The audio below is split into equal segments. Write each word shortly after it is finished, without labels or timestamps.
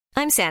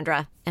I'm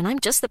Sandra, and I'm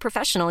just the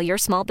professional your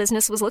small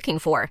business was looking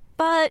for.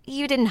 But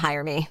you didn't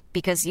hire me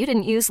because you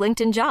didn't use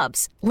LinkedIn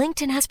Jobs.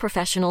 LinkedIn has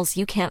professionals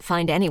you can't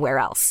find anywhere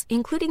else,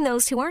 including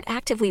those who aren't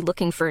actively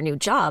looking for a new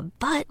job,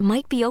 but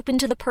might be open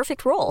to the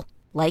perfect role,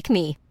 like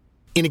me.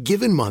 In a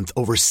given month,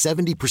 over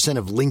 70%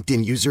 of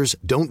LinkedIn users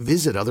don't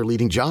visit other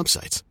leading job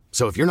sites.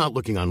 So if you're not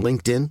looking on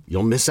LinkedIn,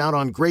 you'll miss out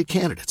on great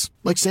candidates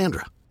like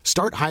Sandra.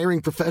 Start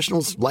hiring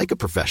professionals like a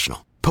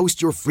professional.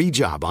 Post your free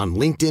job on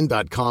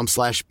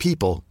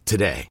linkedin.com/people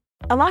today.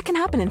 A lot can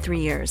happen in 3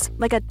 years,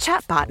 like a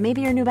chatbot may be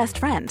your new best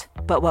friend.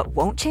 But what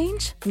won't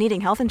change? Needing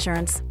health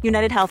insurance.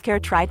 United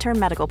Healthcare Tri-Term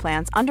Medical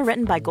Plans,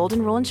 underwritten by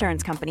Golden Rule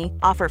Insurance Company,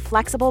 offer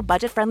flexible,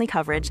 budget-friendly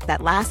coverage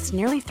that lasts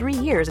nearly 3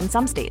 years in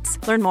some states.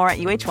 Learn more at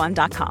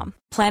uh1.com.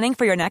 Planning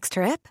for your next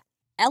trip?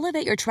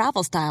 Elevate your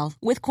travel style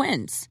with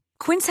Quince.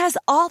 Quince has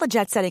all the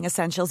jet-setting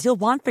essentials you'll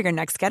want for your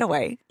next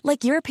getaway,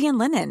 like European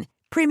linen,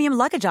 premium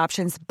luggage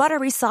options,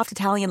 buttery soft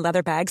Italian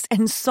leather bags,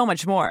 and so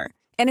much more.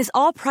 And is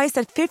all priced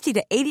at 50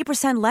 to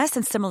 80% less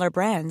than similar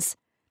brands.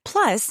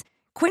 Plus,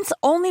 Quince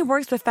only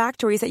works with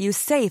factories that use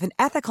safe and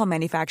ethical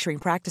manufacturing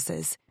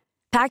practices.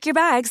 Pack your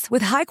bags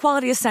with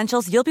high-quality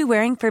essentials you'll be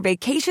wearing for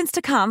vacations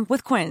to come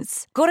with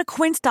Quince. Go to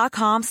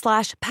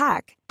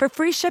quince.com/pack for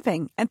free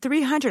shipping and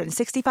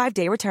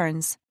 365-day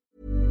returns.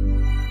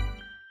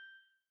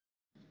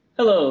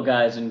 Hello,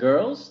 guys and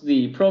girls.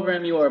 The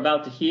program you are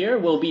about to hear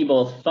will be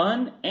both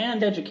fun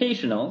and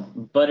educational,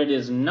 but it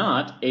is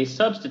not a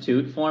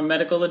substitute for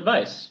medical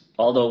advice.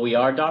 Although we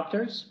are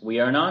doctors, we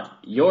are not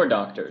your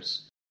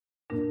doctors.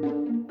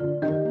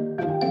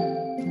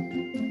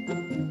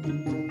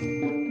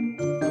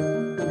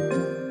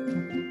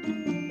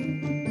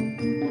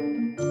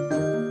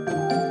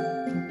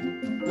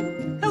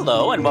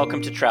 Hello, and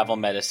welcome to Travel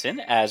Medicine.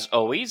 As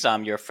always,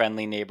 I'm your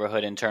friendly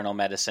neighborhood internal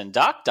medicine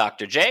doc,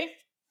 Dr. J.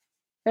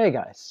 Hey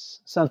guys,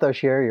 Santosh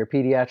here, your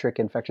pediatric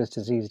infectious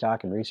disease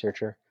doc and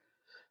researcher.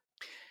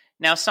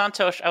 Now,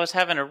 Santosh, I was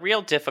having a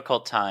real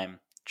difficult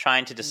time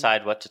trying to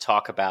decide what to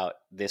talk about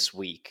this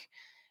week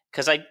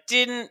because I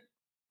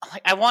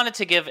wanted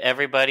to give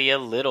everybody a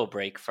little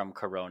break from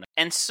Corona.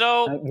 And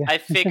so I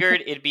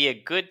figured it'd be a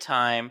good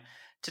time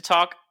to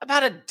talk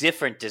about a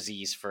different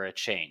disease for a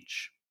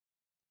change.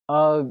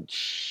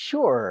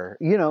 Sure.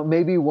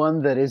 Maybe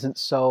one that isn't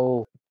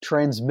so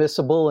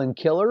transmissible and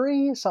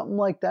killery, something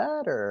like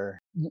that,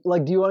 or do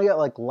you want to get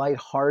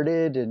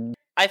lighthearted? And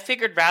I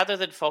figured rather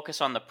than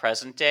focus on the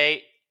present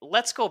day,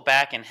 let's go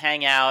back and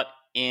hang out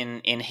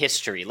in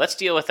history. Let's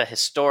deal with a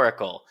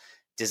historical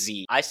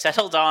disease. I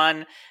settled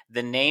on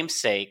the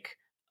namesake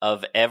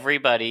of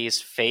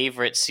everybody's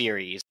favorite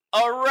series,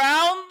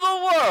 Around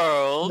the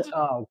World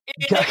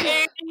in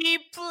 80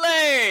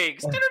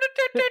 Plagues.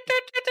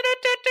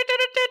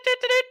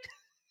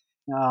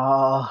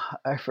 Oh,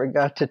 I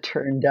forgot to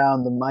turn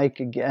down the mic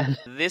again.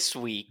 This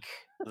week,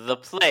 the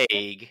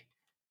plague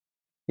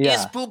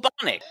is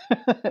bubonic.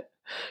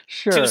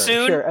 Sure. Too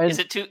soon? Sure. Is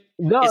it too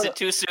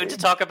soon to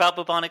talk about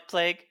bubonic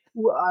plague?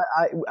 Well,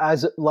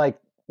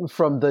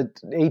 from the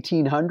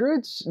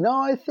 1800s? No,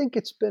 I think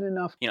it's been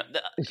enough.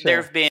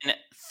 There have been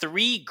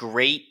 3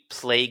 great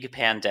plague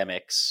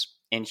pandemics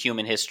in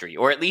human history,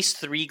 or at least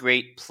 3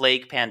 great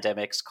plague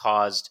pandemics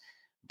caused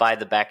by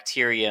the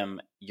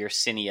bacterium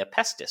Yersinia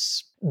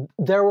pestis.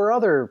 There were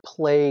other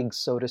plagues,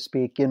 so to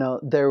speak.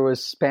 There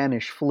was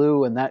Spanish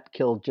flu, and that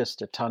killed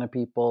just a ton of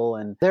people.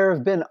 And there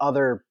have been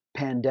other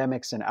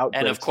pandemics and outbreaks.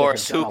 And of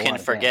course, who can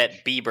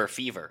forget Bieber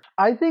fever?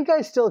 I think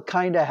I still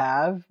kind of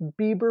have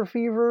Bieber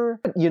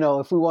fever.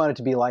 If we wanted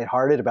to be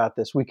lighthearted about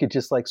this, we could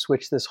just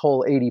switch this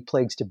whole 80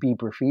 plagues to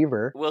Bieber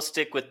fever. We'll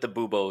stick with the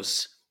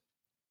buboes.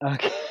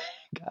 Okay,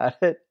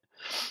 got it.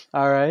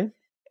 All right,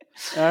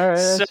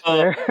 that's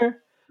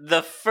fair.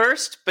 The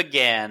first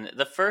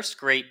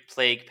great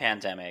plague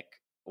pandemic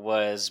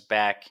was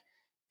back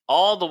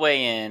all the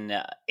way in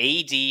AD,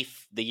 the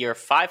year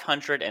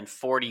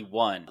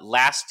 541.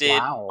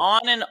 Lasted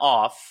on and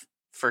off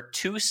for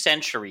 2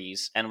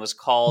 centuries and was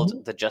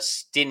called the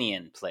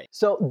Justinian plague.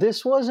 So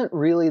this wasn't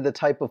really the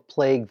type of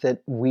plague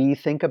that we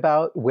think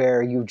about,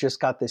 where you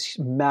just got this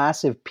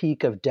massive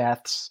peak of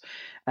deaths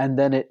and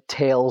then it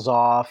tails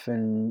off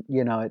and,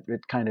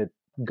 it kind of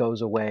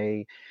goes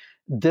away.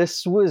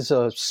 This was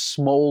a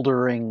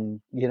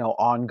smoldering,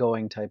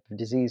 ongoing type of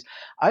disease.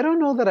 I don't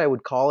know that I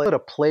would call it a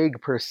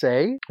plague per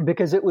se,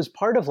 because it was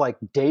part of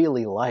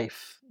daily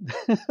life.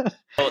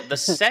 So the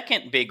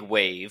second big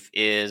wave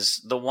is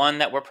the one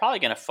that we're probably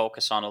going to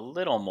focus on a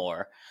little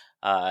more,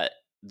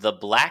 the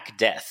Black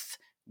Death,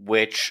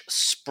 which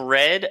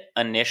spread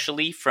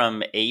initially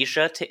from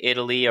Asia to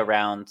Italy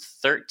around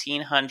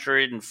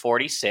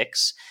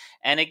 1346,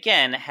 and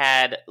again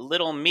had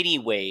little mini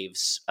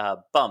waves,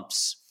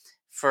 bumps,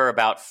 for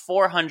about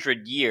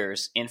 400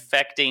 years,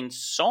 infecting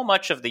so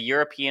much of the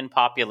European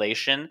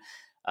population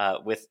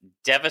with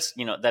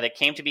that it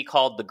came to be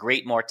called the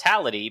Great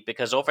Mortality,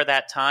 because over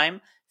that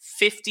time,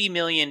 50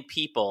 million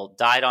people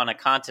died on a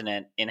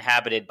continent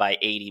inhabited by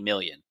 80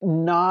 million.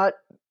 Not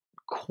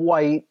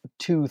quite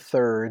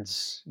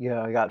 2/3.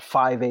 I got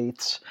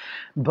 5/8.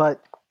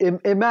 But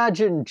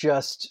imagine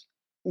just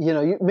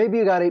maybe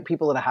you got 8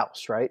 people in a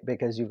house, right?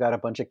 Because you've got a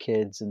bunch of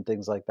kids and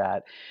things like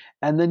that.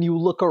 And then you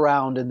look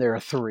around and there are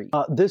 3.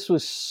 This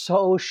was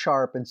so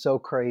sharp and so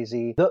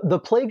crazy. The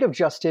plague of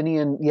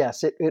Justinian,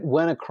 yes, it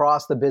went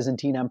across the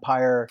Byzantine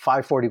Empire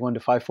 541 to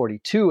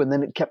 542, and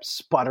then it kept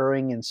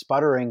sputtering and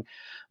sputtering.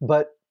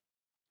 But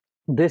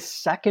this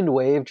second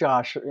wave,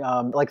 Josh,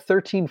 like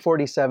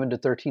 1347 to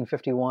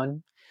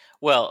 1351.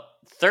 Well,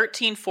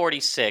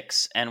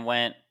 1346 and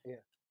went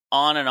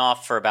on and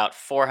off for about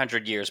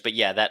 400 years. But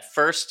yeah, that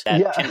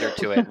tinder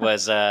to it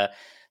was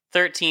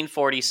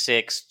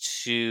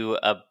 1346 to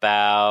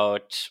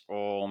about,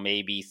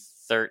 maybe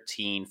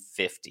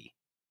 1350.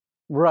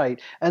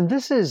 Right. And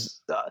this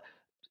is,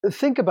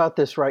 think about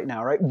this right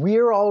now, right?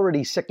 We're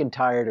already sick and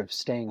tired of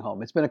staying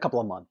home. It's been a couple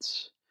of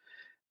months.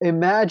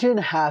 Imagine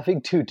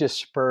having to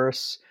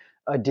disperse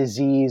a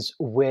disease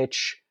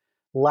which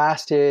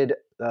lasted,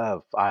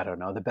 I don't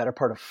know, the better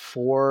part of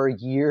 4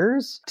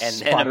 years.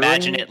 And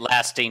imagine it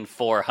lasting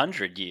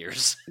 400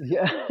 years.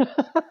 Yeah.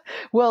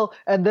 Well,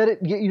 and then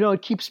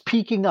it keeps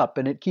peaking up,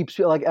 and it keeps,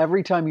 like,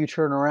 every time you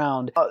turn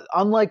around,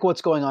 unlike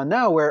what's going on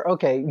now where,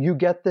 okay, you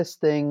get this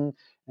thing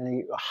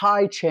and a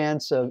high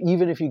chance of,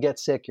 even if you get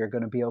sick, you're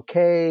going to be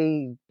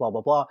okay, blah,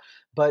 blah, blah.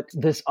 But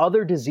this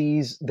other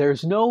disease,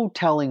 there's no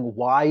telling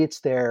why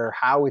it's there,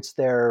 how it's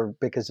there,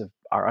 because of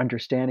our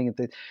understanding of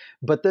it.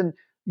 But then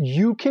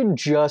you can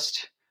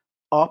just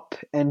up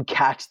and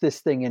catch this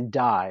thing and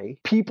die.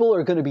 People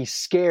are going to be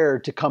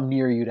scared to come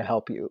near you to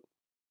help you.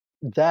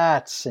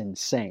 That's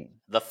insane.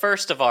 The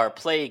first of our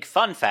plague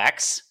fun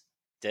facts.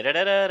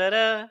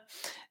 Da-da-da-da-da-da.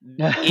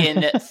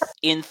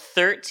 In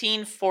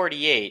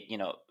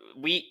 1348,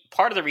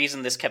 part of the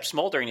reason this kept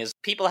smoldering is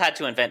people had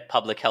to invent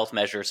public health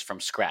measures from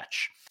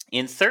scratch.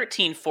 In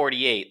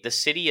 1348, the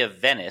city of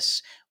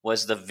Venice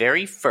was the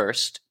very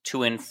first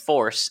to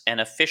enforce an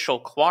official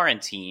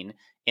quarantine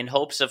in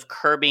hopes of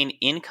curbing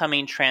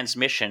incoming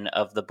transmission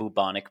of the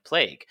bubonic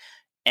plague.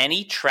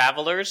 Any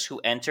travelers who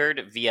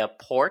entered via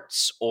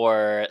ports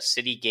or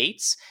city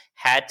gates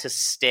had to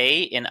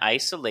stay in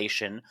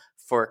isolation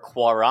for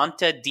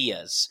 40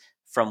 dias,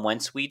 from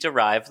whence we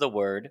derive the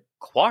word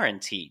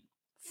quarantine,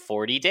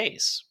 40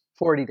 days.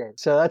 40 days.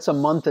 So that's a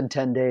month and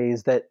 10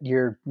 days that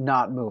you're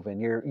not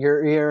moving.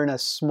 You're in a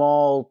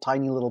small,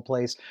 tiny little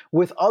place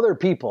with other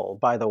people,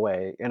 by the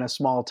way, in a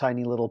small,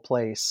 tiny little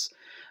place.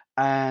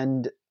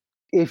 And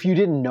if you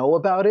didn't know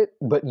about it,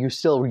 but you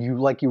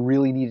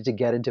really needed to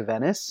get into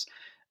Venice,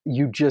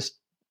 you just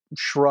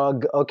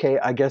shrug, okay,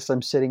 I guess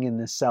I'm sitting in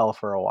this cell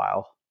for a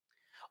while.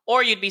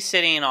 Or you'd be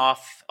sitting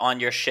off on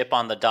your ship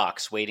on the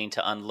docks waiting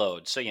to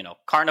unload. So,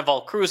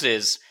 Carnival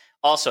Cruises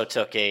also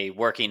took a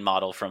working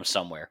model from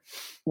somewhere.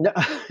 No.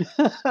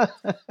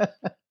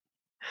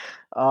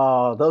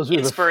 Oh, those were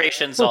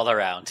inspirations all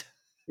around.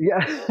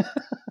 Yeah.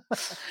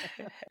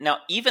 Now,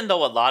 even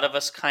though a lot of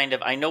us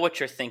I know what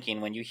you're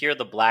thinking when you hear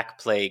the Black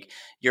Plague,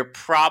 you're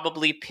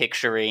probably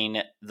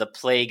picturing the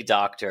plague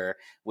doctor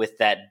with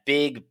that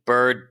big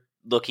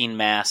bird-looking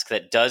mask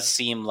that does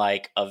seem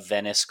like a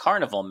Venice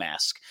carnival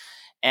mask.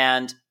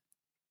 And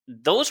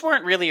those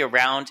weren't really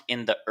around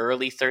in the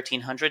early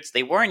 1300s.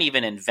 They weren't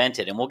even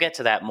invented, and we'll get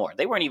to that more.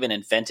 They weren't even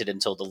invented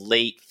until the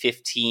late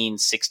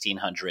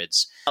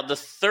 1600s. Now, the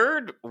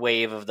third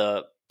wave of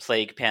the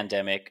plague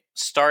pandemic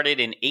started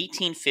in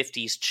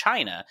 1850s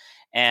China,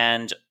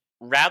 and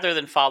rather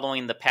than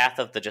following the path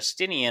of the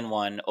Justinian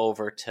one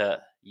over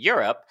to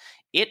Europe,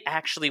 it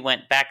actually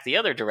went back the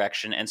other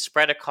direction and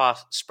spread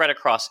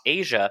across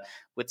Asia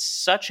with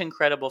such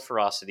incredible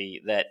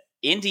ferocity that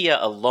India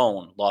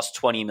alone lost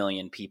 20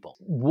 million people.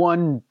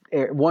 One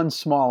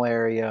small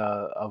area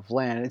of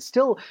land. It's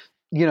still,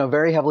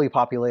 very heavily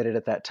populated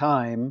at that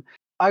time.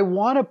 I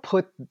want to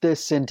put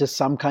this into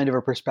some kind of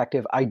a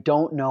perspective. I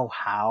don't know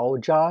how,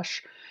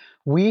 Josh.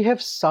 We have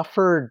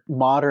suffered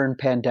modern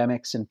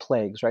pandemics and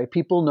plagues, right?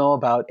 People know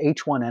about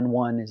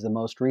H1N1 is the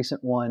most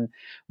recent one.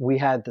 We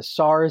had the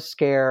SARS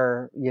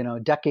scare, a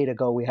decade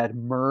ago. We had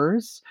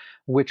MERS,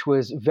 which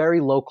was very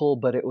local,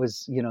 but it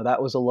was,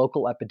 that was a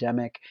local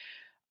epidemic.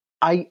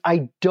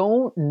 I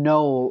don't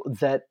know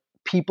that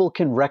people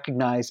can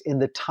recognize in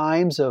the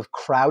times of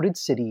crowded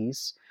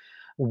cities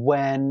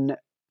when,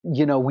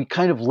 we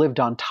kind of lived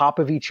on top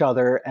of each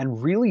other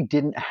and really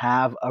didn't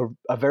have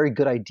a very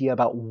good idea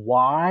about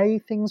why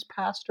things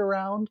passed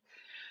around.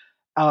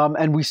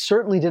 And we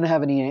certainly didn't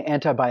have any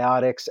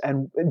antibiotics.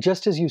 And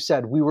just as you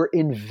said, we were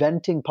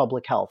inventing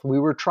public health. We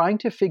were trying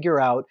to figure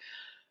out,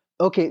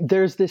 okay,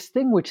 there's this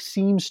thing which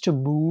seems to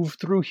move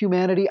through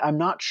humanity. I'm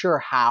not sure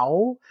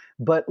how,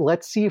 but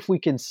let's see if we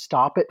can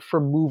stop it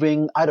from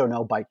moving, I don't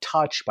know, by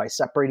touch, by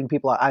separating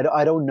people.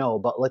 I don't know,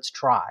 but let's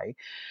try.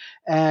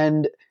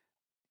 And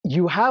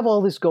you have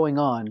all this going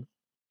on.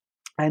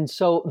 And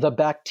so the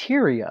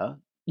bacteria,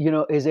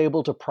 is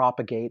able to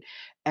propagate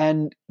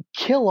and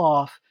kill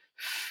off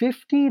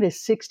 50 to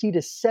 60 to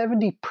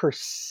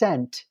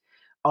 70%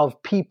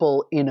 of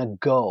people in a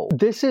go.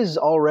 This is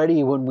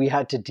already when we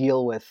had to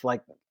deal with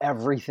like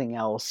everything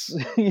else.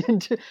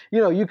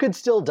 You could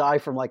still die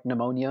from like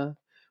pneumonia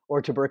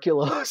or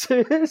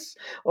tuberculosis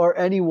or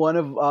any one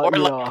of or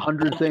like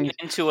 100 bumping things.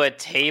 into a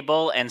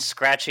table and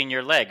scratching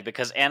your leg,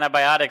 because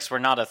antibiotics were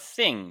not a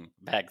thing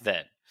back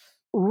then.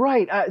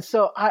 Right.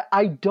 So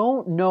I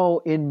don't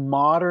know in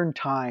modern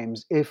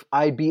times if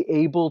I'd be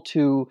able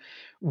to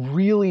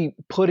really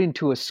put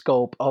into a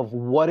scope of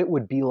what it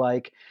would be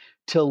like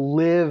to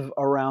live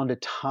around a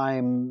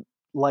time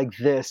like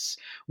this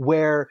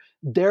where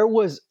there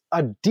was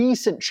a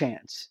decent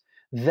chance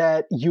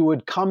that you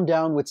would come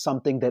down with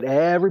something that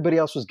everybody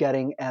else was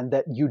getting and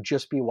that you'd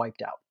just be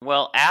wiped out.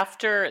 Well,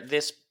 after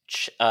this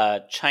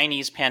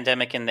Chinese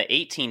pandemic in the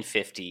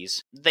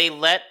 1850s, they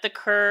let the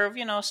curve,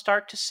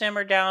 start to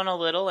simmer down a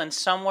little. And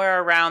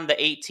somewhere around the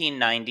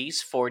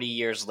 1890s, 40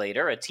 years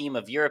later, a team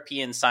of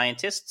European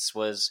scientists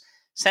was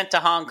sent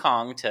to Hong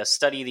Kong to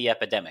study the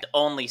epidemic.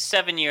 Only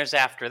 7 years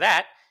after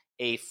that,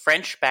 a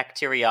French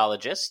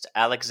bacteriologist,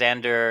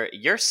 Alexander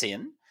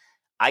Yersin,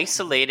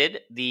 isolated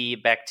the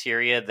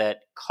bacteria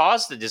that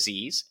caused the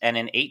disease. And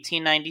in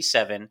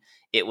 1897,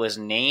 it was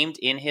named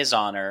in his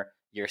honor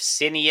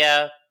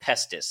Yersinia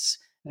pestis,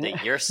 the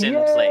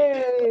Yersin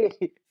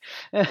plague.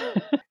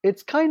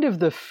 It's kind of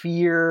the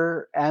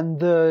fear and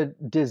the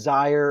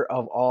desire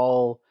of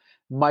all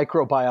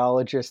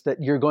microbiologists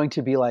that you're going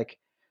to be like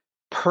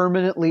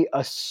permanently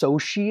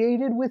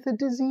associated with a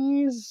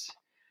disease.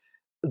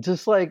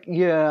 Just like,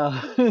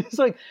 yeah, it's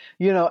like,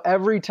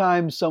 every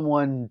time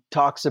someone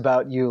talks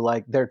about you,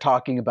 like they're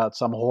talking about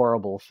some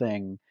horrible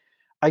thing.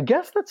 I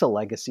guess that's a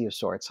legacy of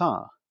sorts,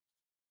 huh?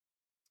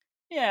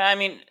 Yeah, I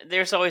mean,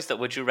 there's always that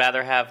would you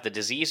rather have the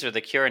disease or the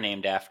cure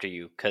named after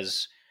you?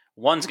 Because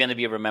one's going to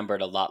be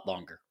remembered a lot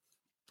longer.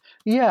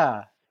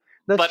 Yeah,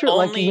 that's But true.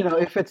 only,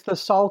 Like, if it's the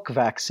Salk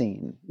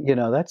vaccine,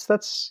 that's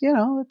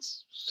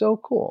it's so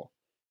cool.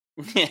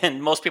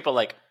 and most people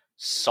like,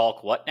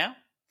 Salk what now?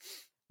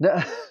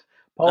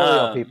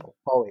 Polio, people.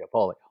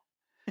 Polio.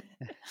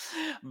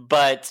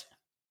 But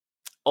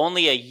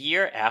only a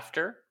year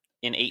after,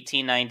 in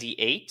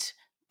 1898,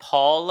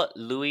 Paul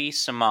Louis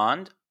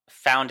Simond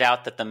found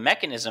out that the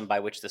mechanism by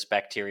which this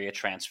bacteria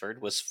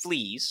transferred was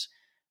fleas,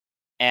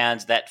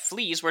 and that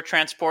fleas were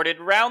transported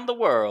around the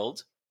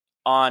world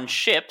on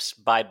ships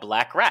by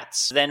black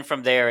rats. Then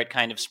from there, it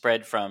kind of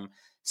spread from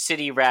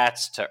city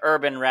rats to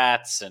urban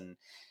rats,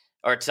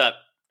 or to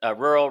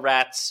rural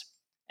rats.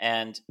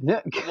 And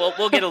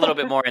we'll get a little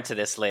bit more into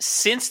this later.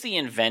 Since the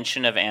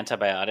invention of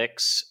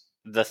antibiotics,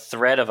 the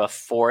threat of a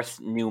fourth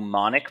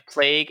pneumonic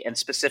plague, and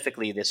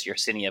specifically this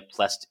Yersinia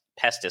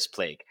pestis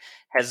plague,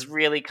 has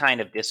really kind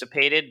of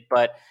dissipated,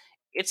 but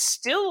it's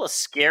still a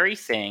scary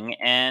thing.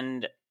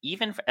 And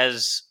even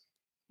as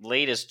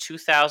late as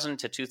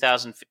 2010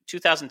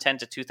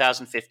 to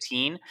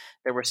 2015,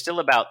 there were still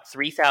about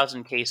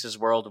 3,000 cases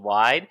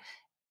worldwide.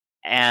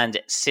 And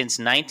since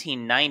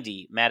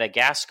 1990,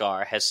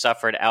 Madagascar has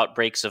suffered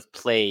outbreaks of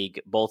plague,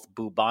 both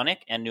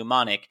bubonic and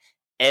pneumonic,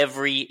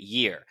 every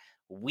year.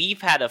 We've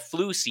had a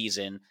flu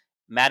season.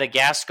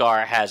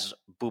 Madagascar has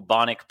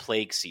bubonic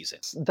plague season.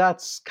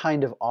 That's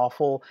kind of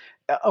awful.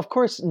 Of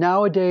course,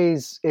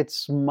 nowadays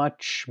it's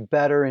much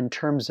better in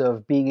terms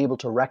of being able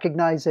to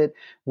recognize it.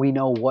 We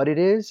know what it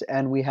is,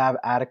 and we have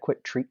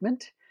adequate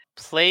treatment.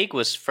 Plague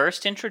was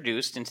first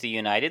introduced into the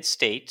United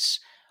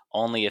States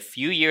only a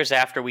few years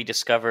after we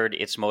discovered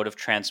its mode of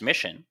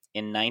transmission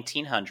in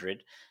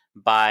 1900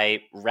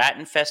 by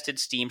rat-infested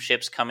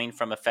steamships coming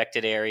from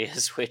affected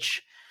areas,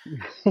 which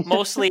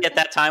mostly at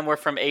that time were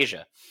from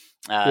Asia.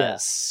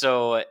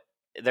 So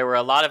there were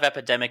a lot of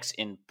epidemics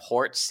in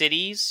port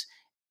cities,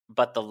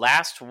 but the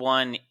last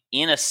one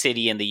in a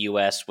city in the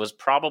U.S. was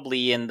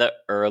probably in the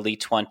early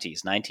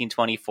 20s,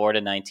 1924 to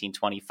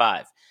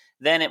 1925.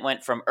 Then it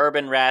went from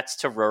urban rats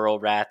to rural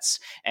rats,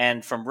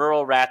 and from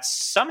rural rats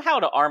somehow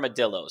to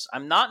armadillos.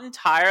 I'm not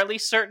entirely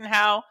certain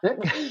how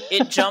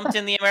it jumped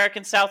in the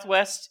American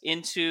Southwest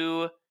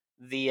into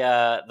the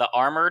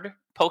armored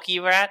pokey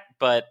rat,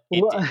 but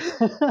it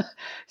did.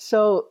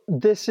 So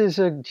this is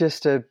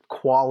just a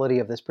quality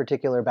of this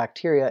particular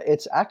bacteria.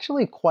 It's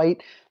actually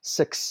quite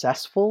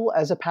successful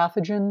as a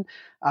pathogen.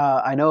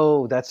 I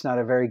know that's not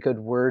a very good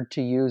word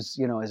to use,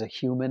 as a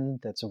human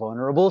that's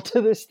vulnerable to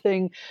this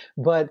thing.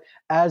 But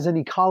as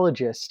an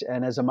ecologist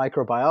and as a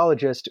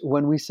microbiologist,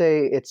 when we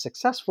say it's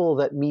successful,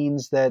 that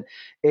means that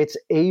it's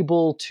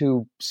able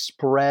to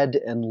spread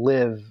and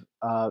live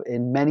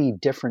in many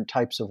different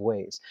types of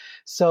ways.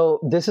 So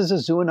this is a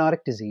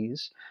zoonotic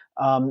disease.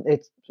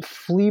 It's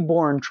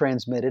flea-borne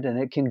transmitted,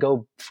 and it can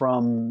go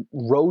from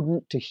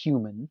rodent to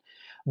human.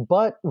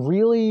 But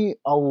really,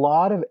 a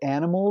lot of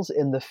animals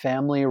in the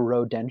family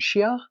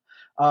Rodentia,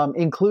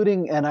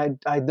 including, and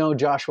I know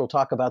Josh will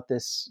talk about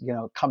this,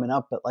 coming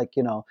up, but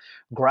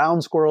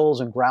ground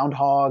squirrels and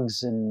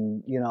groundhogs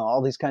and,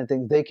 all these kind of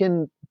things, they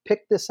can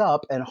pick this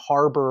up and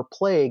harbor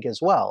plague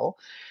as well.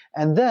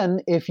 And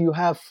then if you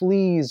have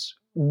fleas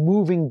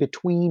moving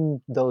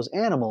between those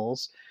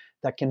animals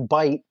that can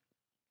bite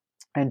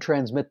and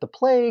transmit the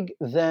plague,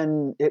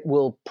 then it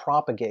will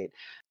propagate.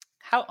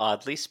 How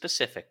oddly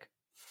specific.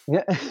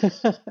 Yeah.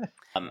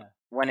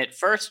 When it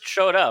first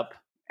showed up,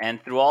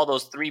 And through all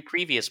those 3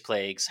 previous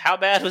plagues, how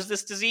bad was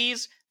this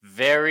disease?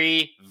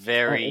 Very,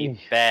 very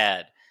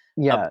bad.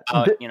 Yeah.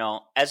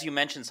 As you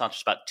mentioned,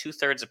 Santos, about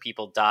 2/3 of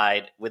people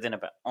died within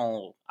about,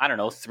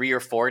 3 or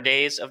 4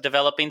 days of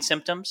developing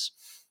symptoms.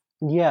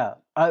 Yeah.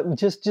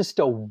 Just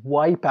a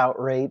wipeout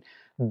rate.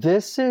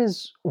 This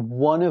is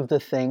one of the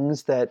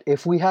things that,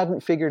 if we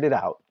hadn't figured it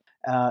out,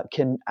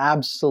 can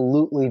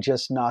absolutely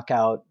just knock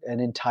out an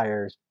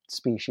entire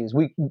species.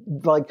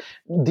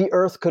 The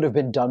Earth could have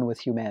been done with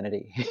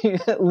humanity,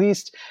 at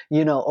least,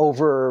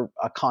 over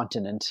a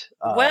continent.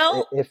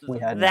 If we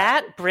had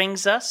that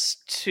brings us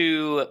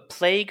to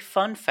plague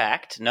fun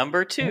fact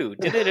number 2.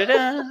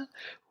 Da-da-da-da.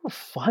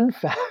 Fun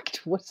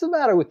fact? What's the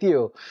matter with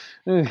you?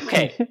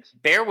 Okay,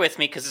 bear with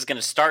me because it's going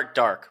to start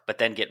dark, but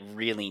then get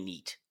really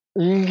neat.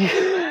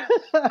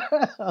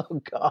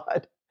 Oh,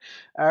 God.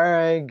 All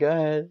right, go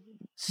ahead.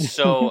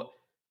 So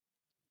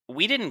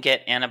we didn't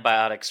get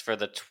antibiotics for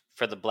the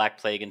Black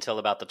Plague until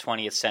about the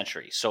 20th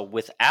century. So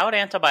without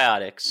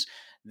antibiotics,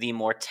 the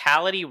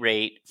mortality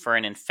rate for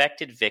an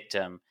infected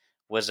victim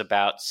was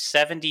about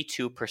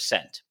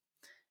 72%.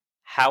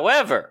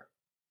 However,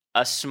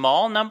 a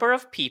small number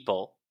of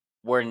people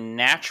were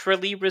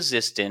naturally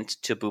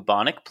resistant to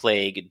bubonic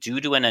plague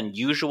due to an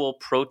unusual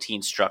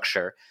protein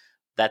structure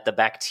that the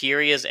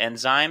bacteria's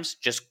enzymes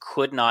just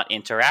could not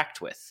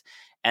interact with.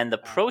 And the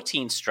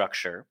protein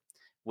structure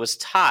was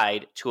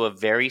tied to a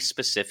very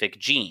specific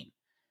gene.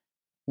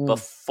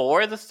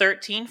 Before the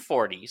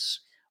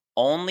 1340s,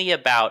 only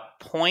about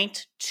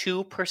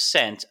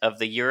 0.2% of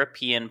the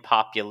European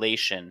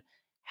population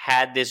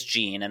had this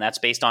gene, and that's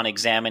based on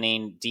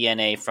examining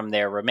DNA from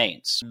their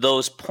remains.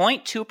 Those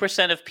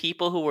 0.2% of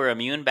people who were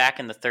immune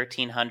back in the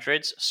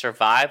 1300s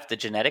survived the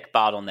genetic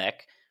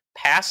bottleneck,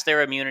 passed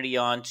their immunity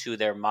on to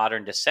their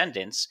modern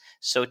descendants.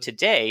 So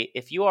today,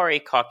 if you are a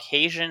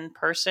Caucasian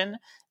person,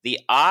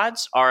 the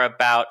odds are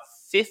about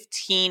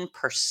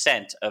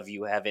 15% of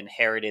you have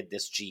inherited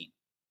this gene.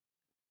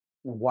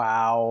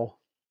 Wow.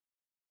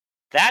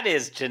 That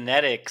is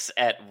genetics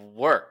at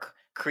work,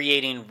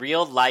 creating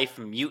real-life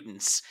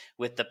mutants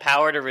with the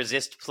power to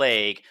resist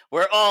plague.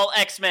 We're all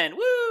X-Men.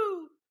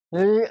 Woo!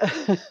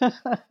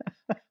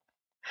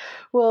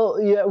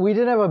 Well, yeah, we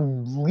didn't have a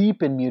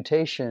leap in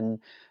mutation.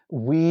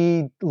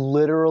 We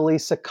literally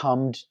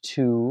succumbed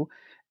to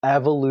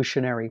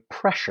evolutionary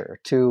pressure,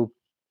 to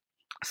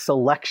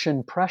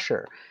selection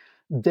pressure.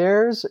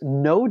 There's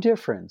no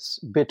difference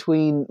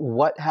between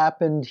what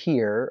happened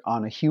here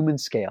on a human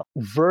scale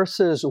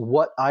versus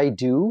what I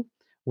do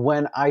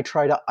when I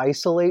try to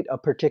isolate a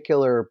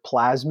particular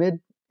plasmid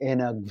in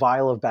a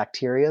vial of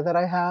bacteria that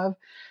I have,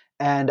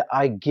 and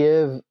I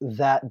give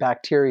that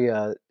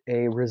bacteria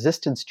a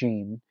resistance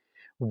gene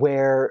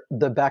where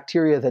the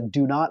bacteria that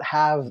do not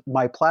have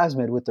my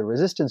plasmid with the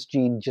resistance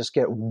gene just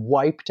get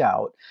wiped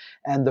out.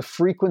 And the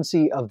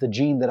frequency of the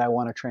gene that I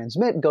want to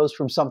transmit goes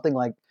from something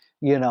like,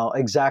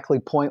 exactly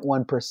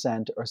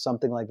 0.1% or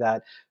something like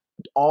that,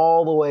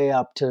 all the way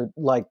up to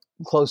like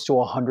close to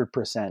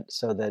 100%,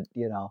 so that,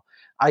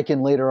 I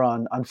can later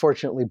on,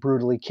 unfortunately,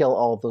 brutally kill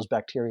all of those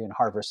bacteria and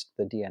harvest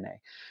the DNA.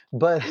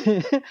 But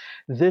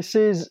this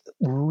is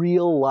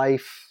real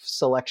life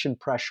selection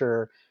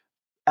pressure,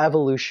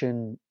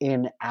 evolution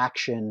in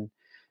action.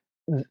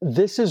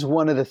 This is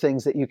one of the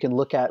things that you can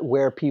look at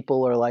where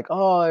people are like,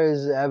 oh,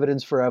 there's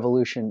evidence for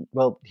evolution.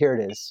 Well, here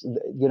it is.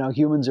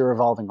 Humans are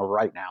evolving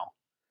right now.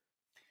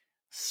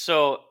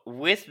 So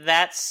with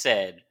that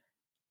said,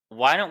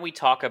 why don't we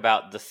talk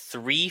about the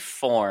 3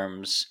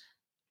 forms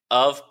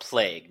of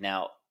plague?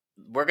 Now,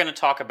 we're going to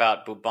talk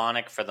about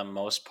bubonic for the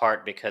most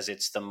part because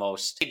it's the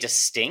most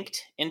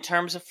distinct in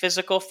terms of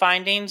physical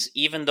findings,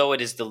 even though it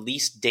is the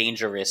least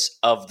dangerous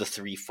of the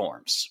 3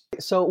 forms.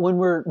 So when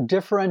we're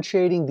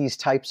differentiating these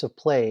types of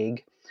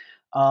plague,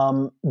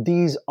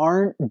 these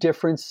aren't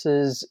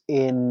differences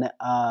in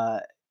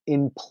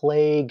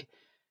plague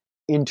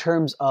in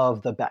terms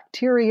of the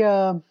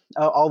bacteria,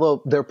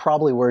 although there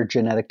probably were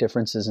genetic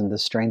differences in the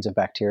strains of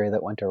bacteria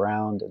that went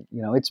around.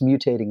 It's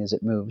mutating as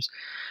it moves.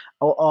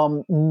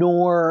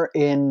 Nor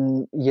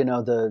in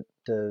the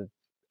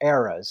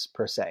eras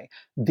per se.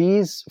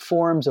 These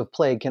forms of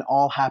plague can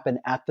all happen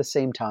at the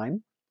same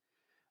time,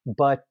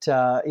 but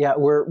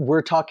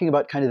we're talking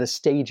about kind of the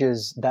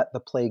stages that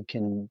the plague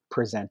can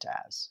present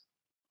as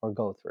or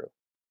go through.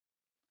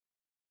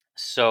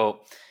 So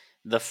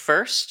the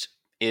first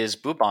is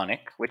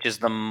bubonic, which is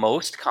the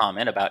most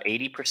common. About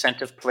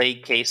 80% of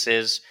plague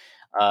cases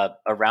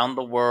around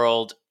the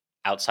world,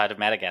 outside of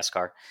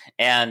Madagascar,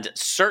 and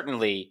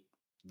certainly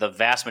the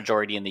vast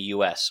majority in the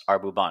US are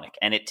bubonic.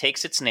 And it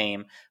takes its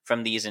name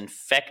from these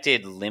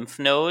infected lymph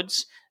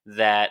nodes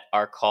that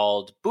are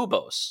called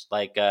buboes,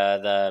 like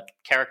the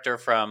character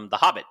from The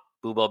Hobbit,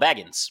 Bilbo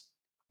Baggins.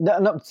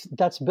 No,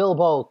 that's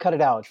Bilbo. Cut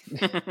it out.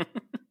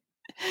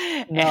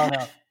 No.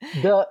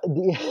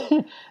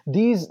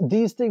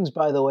 These things,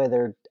 by the way,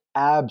 they're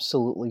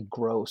absolutely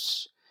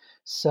gross.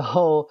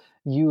 So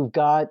you've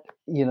got,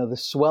 the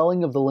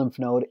swelling of the lymph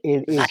node.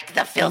 It is like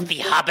the filthy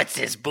hobbits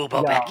is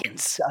Bilbo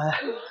Baggins.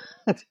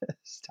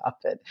 Stop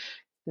it.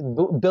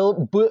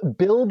 Bilbo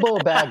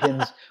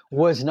Baggins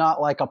was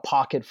not like a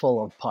pocket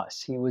full of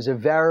pus. He was a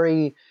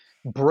very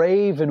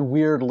brave and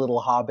weird little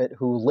hobbit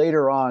who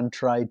later on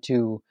tried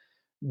to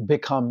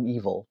become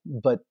evil,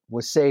 but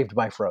was saved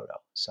by Frodo.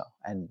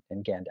 And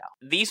Gandalf.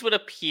 These would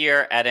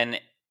appear at an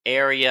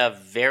area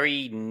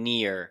very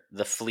near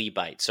the flea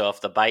bite. So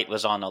if the bite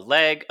was on a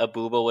leg, a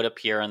bubo would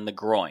appear in the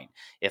groin.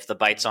 If the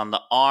bite's on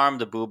the arm,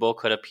 the bubo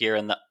could appear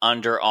in the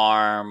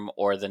underarm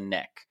or the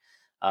neck.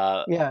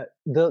 The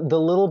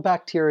little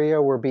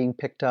bacteria were being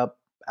picked up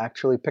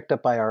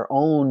by our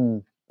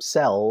own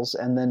cells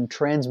and then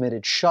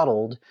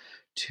shuttled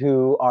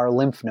to our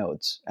lymph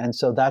nodes. And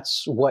so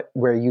that's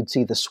where you'd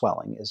see the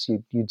swelling is.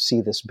 You'd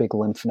see this big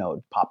lymph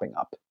node popping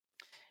up.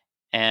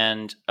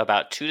 And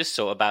about 2 to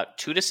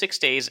 6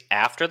 days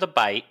after the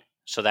bite,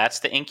 so that's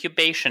the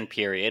incubation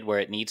period where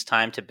it needs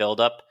time to build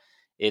up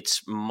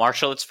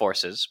marshal its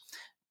forces,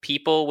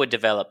 people would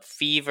develop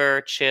fever,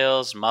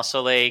 chills,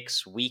 muscle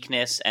aches,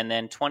 weakness, and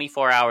then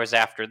 24 hours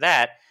after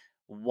that,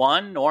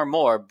 one or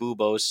more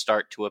buboes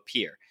start to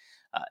appear.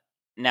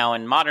 Now,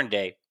 in modern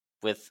day,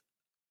 with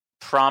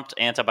prompt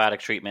antibiotic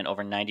treatment,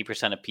 over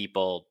 90% of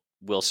people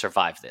will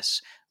survive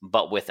this.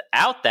 But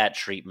without that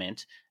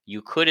treatment,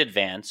 you could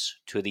advance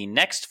to the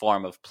next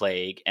form of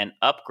plague and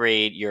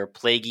upgrade your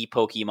plaguey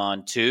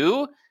Pokemon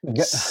to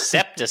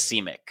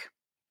septicemic.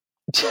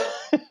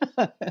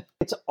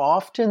 It's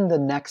often the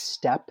next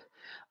step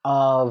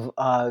of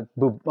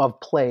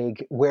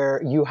plague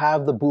where you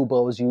have the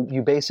buboes.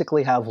 You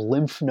basically have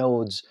lymph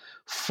nodes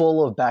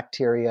full of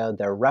bacteria.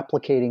 They're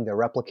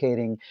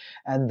replicating,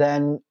 and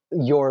then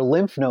your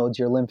lymph nodes,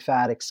 your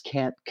lymphatics,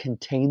 can't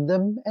contain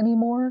them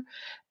anymore.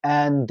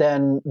 And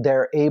then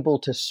they're able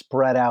to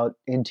spread out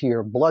into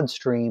your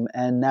bloodstream.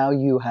 And now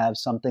you have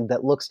something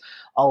that looks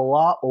a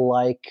lot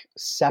like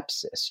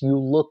sepsis. You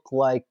look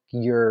like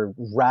you're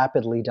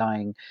rapidly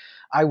dying.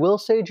 I will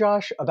say,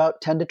 Josh,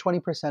 about 10 to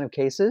 20% of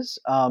cases,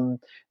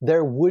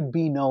 there would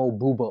be no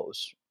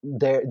buboes.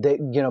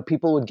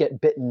 People would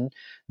get bitten,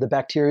 the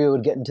bacteria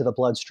would get into the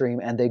bloodstream,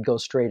 and they'd go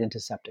straight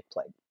into septic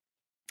plague.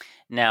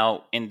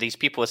 Now, in these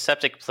people with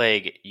septic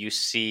plague, you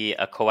see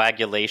a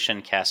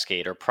coagulation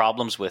cascade or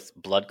problems with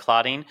blood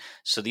clotting.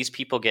 So these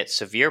people get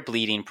severe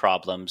bleeding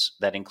problems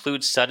that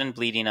include sudden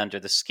bleeding under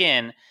the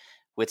skin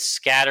with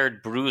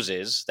scattered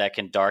bruises that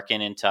can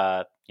darken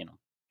into,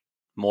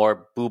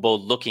 more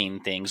bubo-looking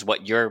things,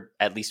 what you're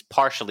at least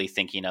partially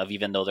thinking of,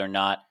 even though they're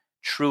not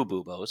true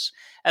buboes,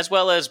 as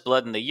well as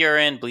blood in the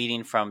urine,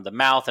 bleeding from the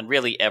mouth, and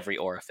really every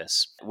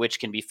orifice,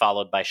 which can be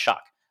followed by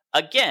shock.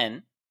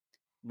 Again,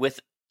 with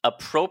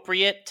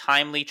appropriate,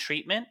 timely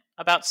treatment,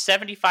 about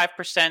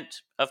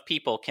 75% of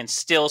people can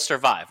still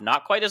survive.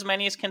 Not quite as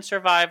many as can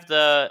survive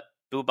the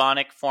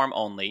bubonic form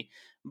only,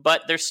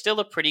 but there's still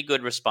a pretty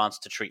good response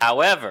to treatment.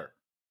 However,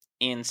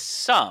 in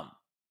some,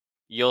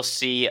 you'll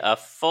see a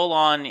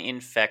full-on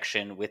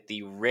infection with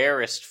the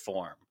rarest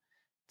form,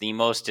 the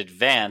most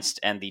advanced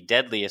and the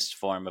deadliest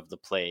form of the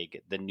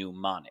plague, the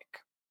pneumonic.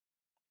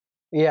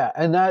 Yeah,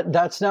 and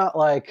that's not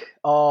like,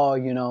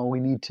 we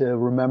need to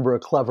remember a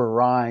clever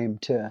rhyme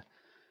to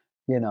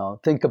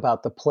think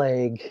about the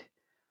plague,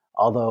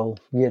 although,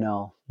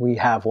 we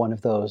have one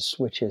of those,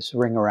 which is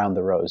Ring Around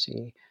the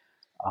Rosie,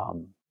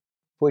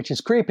 which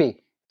is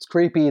creepy. It's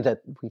creepy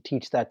that we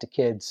teach that to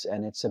kids,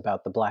 and it's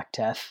about the Black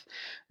Death.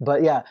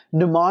 But yeah,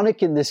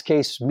 mnemonic in this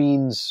case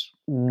means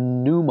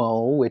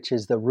pneumo, which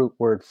is the root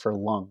word for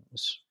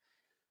lungs.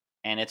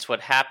 And it's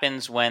what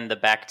happens when the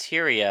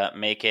bacteria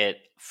make it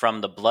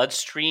from the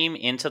bloodstream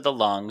into the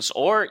lungs,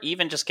 or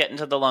even just get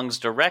into the lungs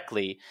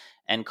directly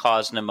and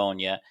cause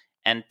pneumonia.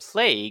 And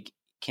plague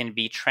can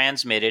be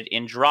transmitted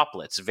in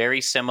droplets, very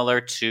similar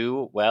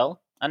to,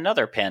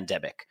 another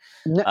pandemic.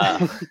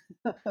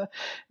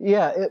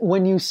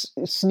 When you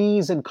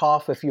sneeze and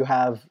cough, if you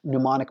have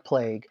pneumonic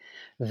plague,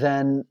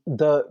 then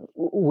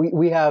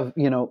we have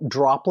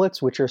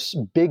droplets, which are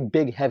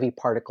big heavy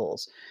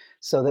particles,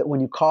 so that when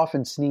you cough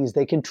and sneeze,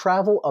 they can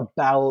travel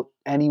about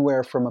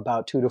anywhere from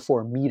about 2 to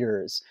 4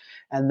 meters,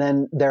 and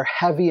then they're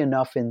heavy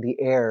enough in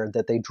the air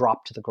that they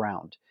drop to the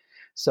ground.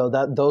 So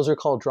those are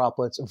called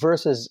droplets,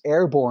 versus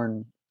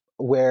airborne,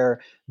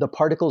 where the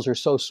particles are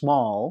so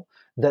small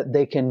that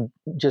they can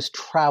just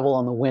travel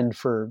on the wind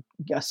for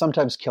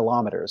sometimes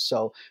kilometers.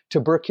 So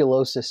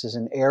tuberculosis is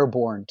an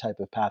airborne type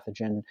of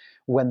pathogen.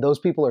 When those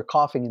people are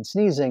coughing and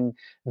sneezing,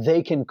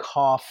 they can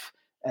cough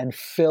and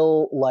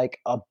fill like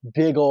a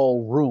big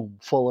old room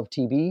full of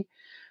TB.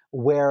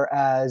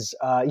 Whereas,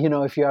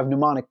 if you have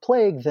pneumonic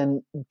plague,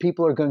 then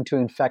people are going to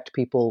infect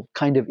people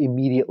kind of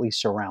immediately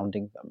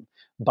surrounding them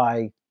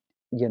by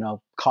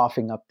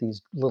coughing up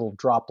these little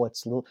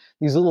droplets,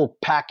 these little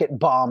packet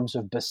bombs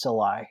of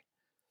bacilli.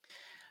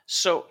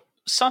 So,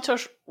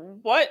 Santosh,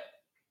 what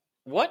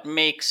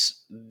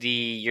makes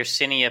the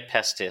Yersinia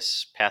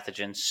pestis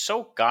pathogen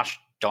so gosh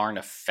darn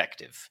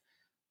effective?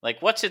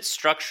 Like, what's its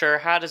structure?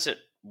 How does it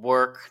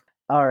work?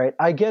 All right,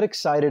 I get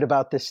excited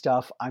about this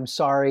stuff. I'm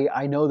sorry.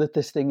 I know that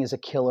this thing is a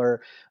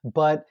killer,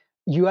 but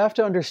you have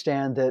to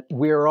understand that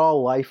we're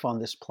all life on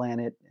this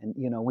planet, and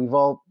we've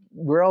all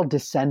we're all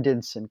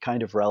descendants and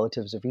kind of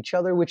relatives of each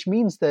other, which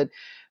means that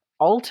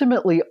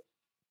ultimately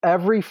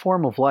every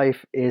form of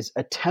life is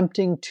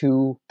attempting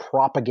to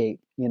propagate.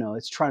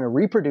 It's trying to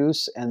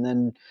reproduce and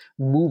then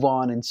move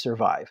on and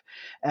survive.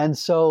 And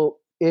so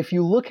if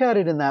you look at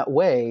it in that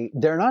way,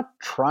 they're not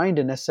trying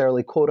to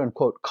necessarily quote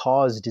unquote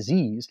cause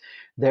disease.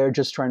 They're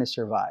just trying to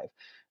survive.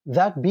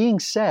 That being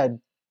said,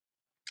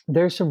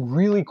 there's some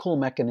really cool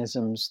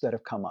mechanisms that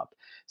have come up.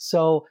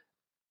 So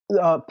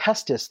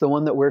pestis, the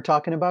one that we're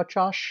talking about,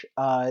 Josh,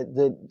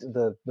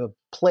 the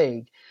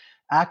plague,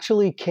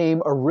 actually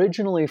came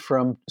originally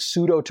from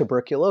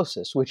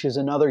pseudotuberculosis, which is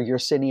another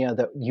Yersinia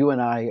that you and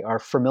I are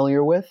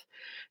familiar with.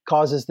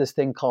 Causes this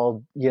thing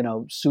called,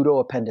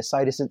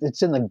 pseudoappendicitis.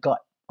 It's in the gut,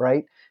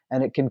 right?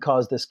 And it can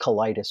cause this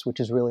colitis, which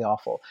is really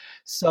awful.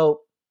 So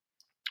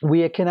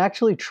we can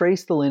actually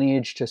trace the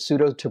lineage to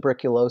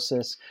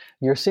pseudotuberculosis.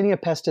 Yersinia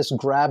pestis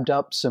grabbed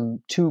up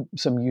some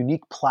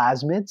unique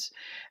plasmids,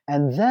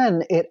 and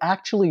then it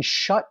actually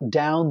shut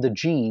down the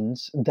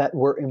genes that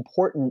were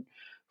important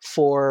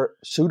for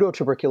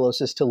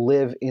pseudotuberculosis to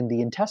live in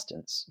the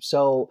intestines.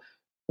 So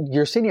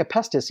Yersinia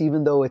pestis,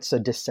 even though it's a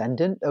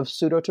descendant of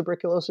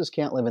pseudotuberculosis,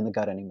 can't live in the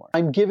gut anymore.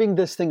 I'm giving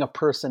this thing a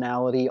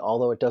personality,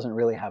 although it doesn't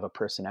really have a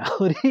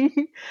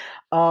personality.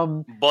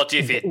 But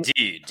if it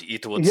did,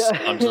 it would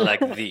sound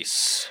like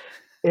this.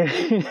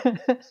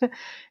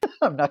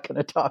 I'm not going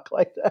to talk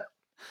like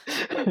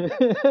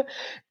that.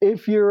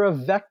 If you're a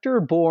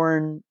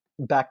vector-borne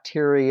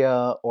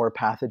bacteria or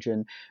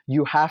pathogen,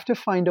 you have to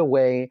find a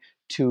way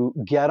to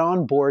get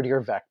on board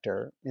your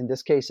vector. In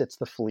this case, it's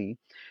the flea.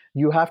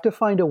 You have to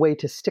find a way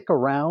to stick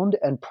around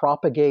and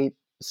propagate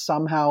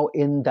somehow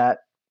in that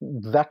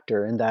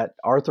vector, in that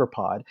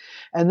arthropod.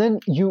 And then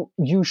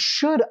you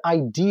should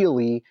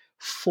ideally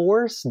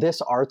force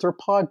this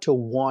arthropod to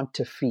want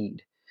to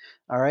feed.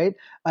 All right.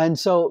 And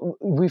so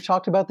we've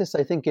talked about this,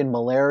 I think, in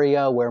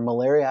malaria, where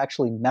malaria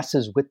actually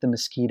messes with the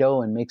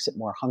mosquito and makes it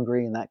more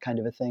hungry and that kind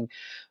of a thing.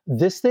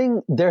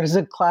 There's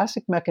a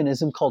classic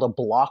mechanism called a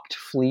blocked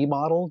flea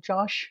model,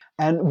 Josh.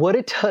 And what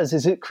it does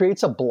is it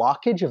creates a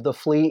blockage of the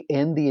flea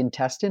in the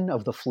intestine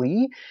of the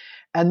flea.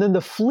 And then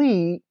the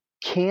flea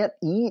can't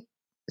eat,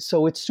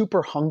 so it's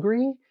super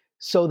hungry.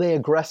 So they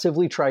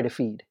aggressively try to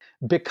feed.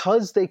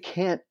 Because they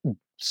can't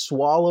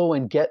swallow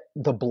and get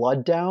the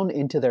blood down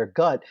into their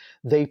gut,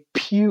 they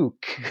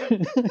puke.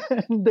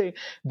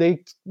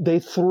 they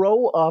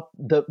throw up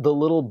the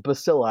little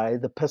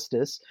bacilli, the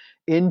pestis,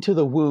 into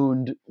the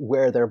wound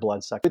where their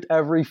blood sucked with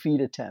every feed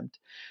attempt.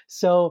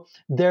 So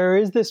there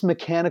is this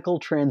mechanical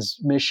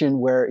transmission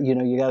where,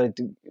 you got to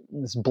do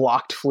this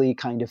blocked flea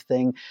kind of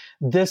thing.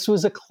 This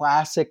was a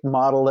classic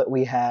model that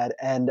we had.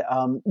 And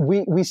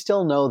we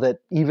still know that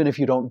even if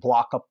you don't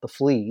block up the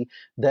flea,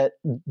 that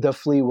the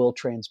flea will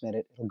transmit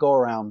it. It'll go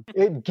around.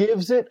 It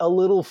gives it a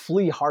little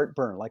flea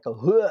heartburn, like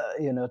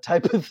a,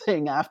 type of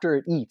thing after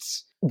it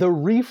eats. The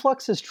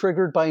reflux is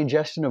triggered by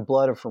ingestion of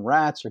blood from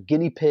rats or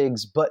guinea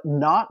pigs, but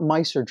not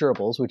mice or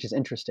gerbils, which is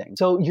interesting.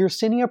 So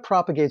Yersinia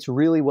propagates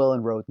really well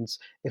in rodents.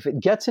 If it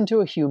gets into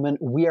a human,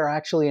 we are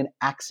actually an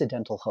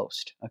accidental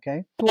host,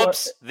 okay?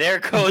 Whoops, there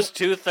goes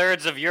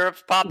 2/3 of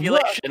Europe's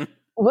population.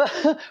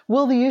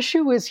 Well, the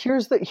issue is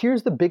here's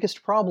the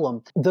biggest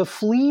problem. The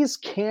fleas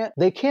can't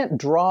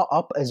draw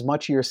up as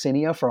much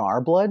Yersinia from our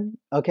blood,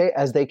 okay,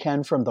 as they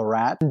can from the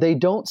rat. They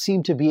don't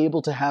seem to be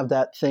able to have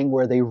that thing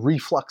where they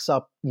reflux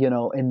up,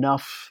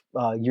 enough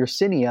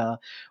Yersinia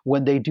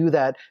when they do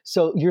that.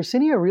 So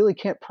Yersinia really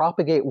can't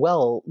propagate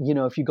well,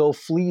 if you go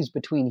fleas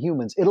between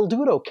humans. It'll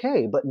do it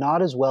okay, but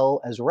not as well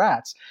as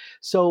rats.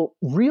 So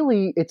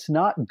really, it's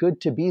not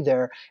good to be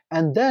there.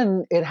 And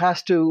then it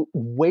has to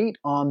wait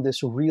on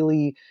this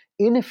really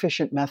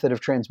inefficient method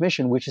of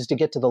transmission, which is to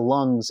get to the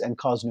lungs and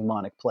cause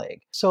pneumonic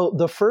plague. So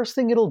the first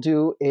thing it'll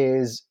do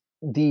is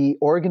the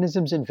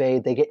organisms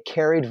invade, they get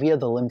carried via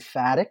the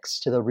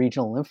lymphatics to the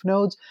regional lymph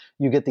nodes.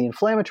 You get the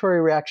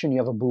inflammatory reaction, you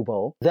have a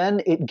bubo.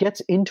 Then it gets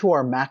into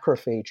our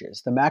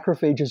macrophages. The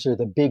macrophages are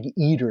the big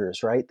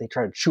eaters, right? They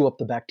try to chew up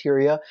the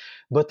bacteria,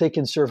 but they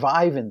can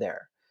survive in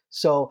there.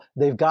 So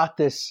they've got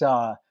this,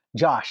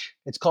 Josh,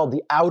 it's called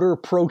the outer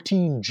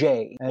protein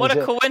J. What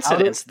a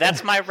coincidence.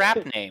 That's my rap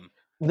name.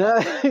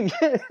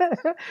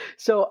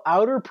 So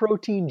outer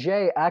protein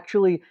J,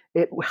 actually,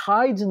 it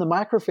hides in the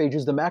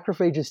macrophages. The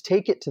macrophages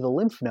take it to the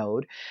lymph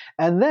node,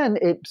 and then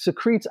it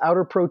secretes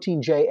outer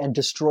protein J and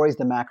destroys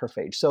the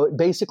macrophage. So it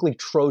basically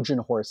Trojan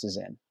horses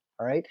in.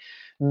 All right.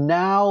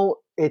 Now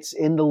it's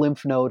in the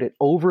lymph node. It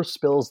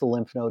overspills the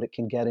lymph node. It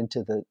can get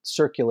into the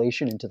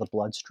circulation, into the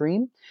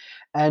bloodstream.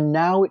 And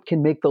now it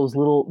can make those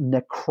little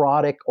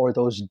necrotic or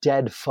those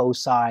dead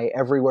foci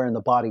everywhere in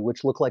the body,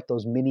 which look like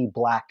those mini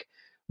black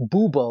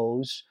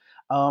buboes.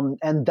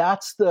 And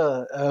that's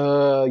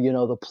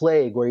the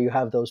plague, where you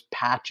have those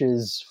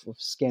patches of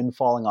skin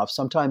falling off.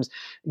 Sometimes,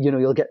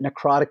 you'll get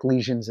necrotic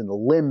lesions in the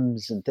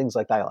limbs and things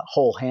like that. A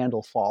whole hand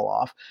will fall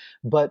off.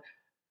 But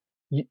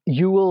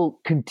you will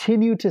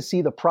continue to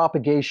see the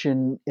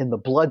propagation in the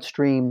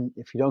bloodstream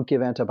if you don't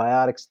give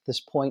antibiotics at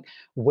this point,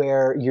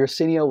 where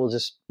Yersinia will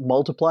just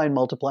multiply and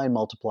multiply and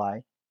multiply.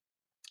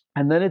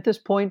 And then at this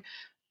point,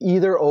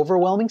 either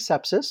overwhelming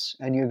sepsis,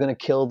 and you're going to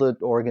kill the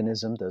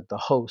organism, the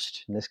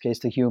host, in this case,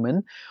 the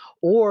human,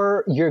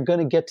 or you're going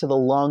to get to the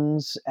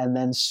lungs and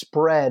then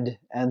spread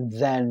and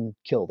then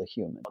kill the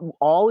human.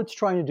 All it's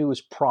trying to do is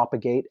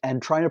propagate,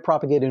 and trying to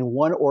propagate in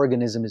one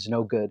organism is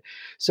no good.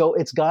 So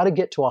it's got to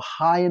get to a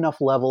high enough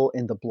level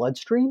in the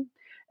bloodstream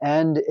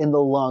and in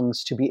the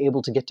lungs to be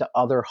able to get to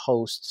other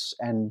hosts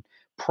and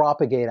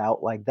propagate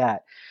out like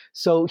that.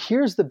 So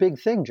here's the big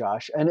thing,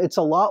 Josh, and it's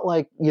a lot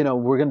like,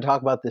 we're going to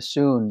talk about this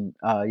soon,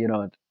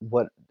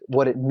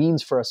 what it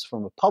means for us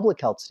from a public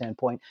health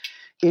standpoint.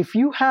 If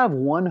you have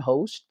one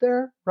host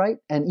there, right,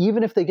 and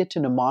even if they get to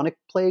pneumonic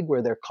plague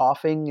where they're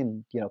coughing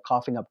and,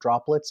 coughing up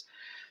droplets,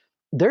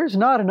 there's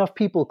not enough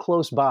people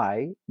close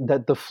by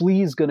that the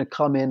flea is going to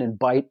come in and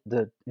bite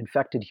the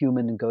infected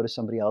human and go to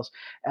somebody else.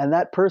 And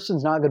that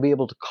person's not going to be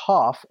able to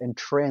cough and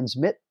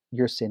transmit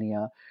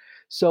Yersinia.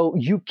 So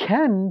you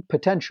can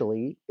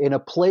potentially, in a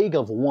plague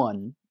of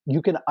one,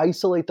 you can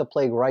isolate the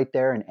plague right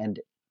there and end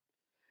it.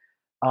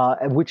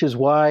 Which is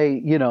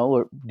why,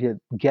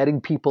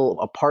 getting people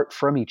apart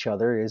from each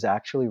other is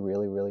actually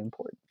really, really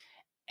important.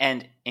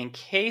 And in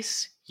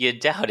case you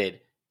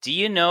doubted, do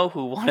you know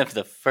who one of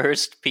the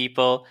first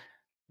people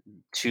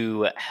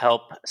to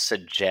help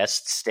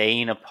suggest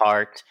staying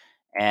apart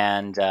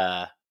and,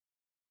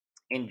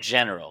 in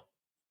general,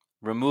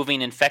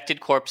 removing infected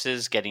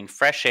corpses, getting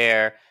fresh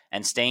air,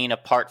 and staying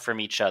apart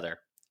from each other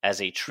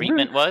as a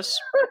treatment was?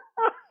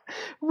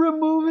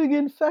 Removing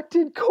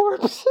infected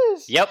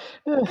corpses. Yep.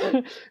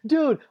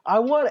 Dude, I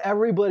want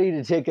everybody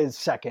to take a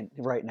second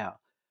right now.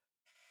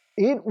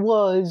 There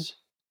was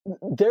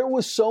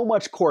so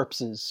much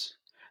corpses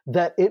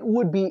that it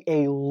would be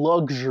a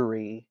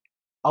luxury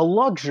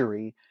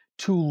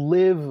to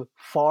live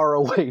far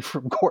away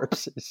from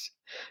corpses.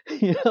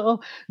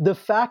 The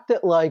fact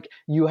that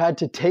you had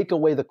to take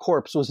away the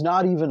corpse was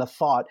not even a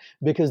thought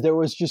because there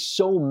was just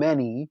so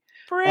many.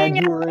 Bring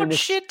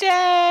out your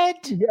dead.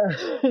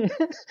 Yeah.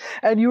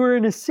 And you were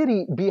in a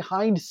city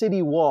behind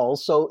city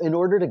walls. So in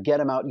order to get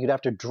them out, you'd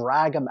have to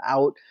drag them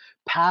out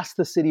past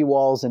the city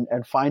walls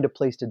and find a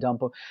place to dump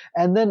them.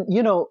 And then,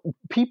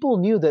 people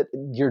knew that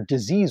your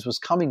disease was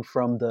coming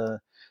from the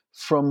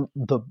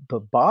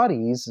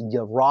bodies,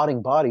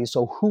 rotting bodies.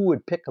 So who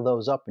would pick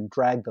those up and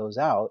drag those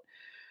out?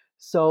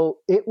 So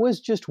it was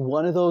just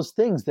one of those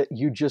things that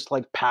you just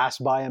pass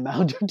by a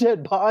mound of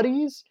dead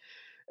bodies.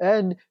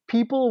 And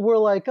people were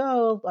like,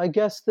 oh, I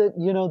guess that,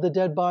 the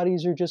dead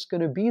bodies are just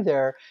going to be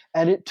there.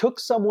 And it took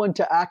someone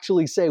to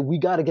actually say, we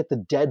got to get the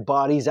dead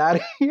bodies out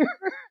of here.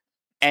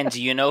 And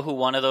do you know who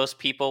one of those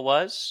people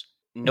was?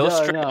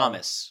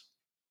 Nostradamus.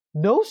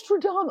 No.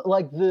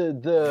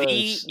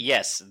 Nostradamus?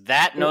 Yes,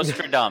 that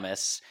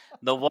Nostradamus.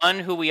 The one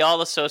who we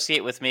all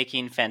associate with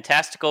making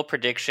fantastical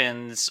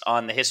predictions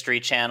on the History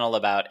Channel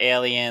about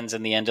aliens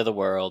and the end of the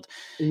world.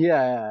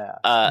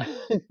 Yeah.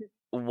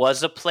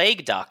 Was a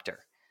plague doctor.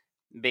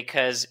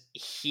 Because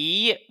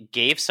he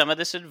gave some of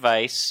this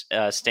advice,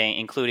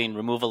 including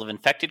removal of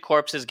infected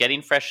corpses,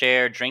 getting fresh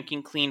air,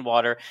 drinking clean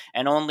water,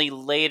 and only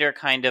later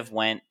kind of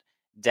went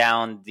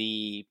down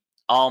the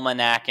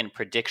almanac and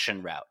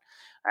prediction route.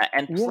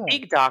 And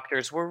plague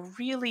doctors were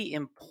really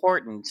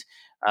important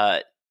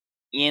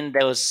in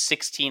those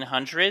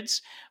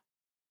 1600s,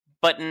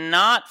 but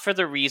not for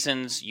the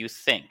reasons you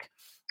think.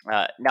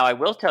 Now, I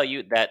will tell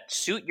you that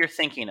suit you're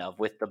thinking of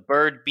with the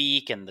bird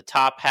beak and the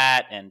top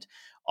hat and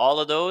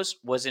all of those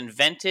was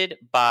invented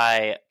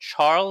by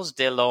Charles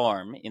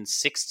Delorme in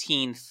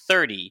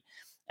 1630,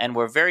 and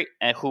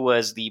who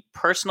was the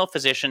personal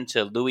physician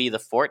to Louis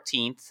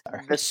XIV.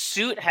 The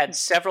suit had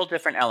several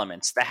different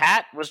elements. The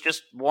hat was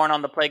just worn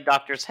on the plague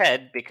doctor's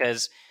head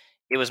because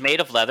it was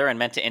made of leather and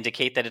meant to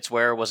indicate that its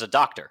wearer was a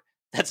doctor.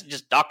 That's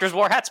just doctors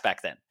wore hats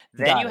back then.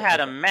 Then you had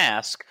a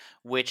mask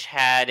which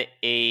had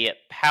a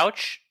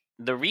pouch.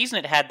 The reason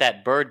it had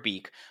that bird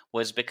beak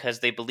was because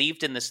they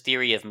believed in this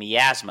theory of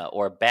miasma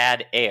or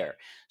bad air.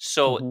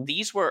 So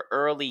these were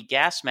early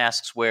gas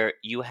masks where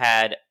you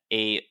had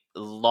a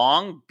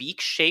long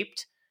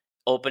beak-shaped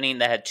opening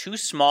that had two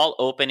small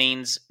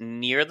openings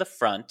near the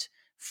front,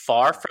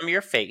 far from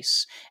your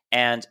face,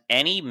 and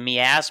any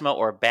miasma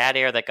or bad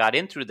air that got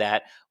in through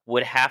that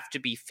would have to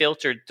be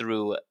filtered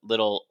through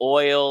little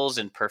oils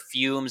and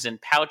perfumes and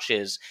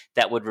pouches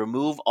that would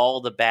remove all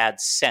the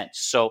bad scent.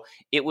 So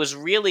it was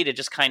really to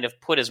just kind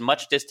of put as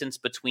much distance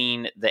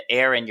between the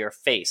air and your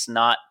face,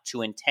 not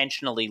to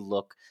intentionally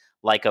look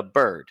like a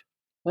bird.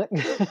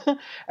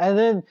 And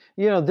then,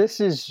 this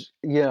is,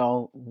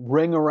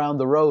 ring around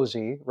the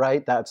rosy,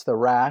 right? That's the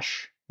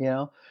rash,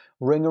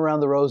 ring around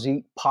the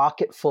rosy,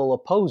 pocket full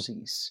of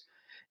posies.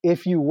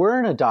 If you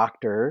weren't a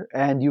doctor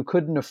and you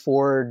couldn't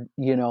afford,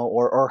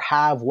 or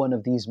have one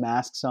of these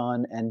masks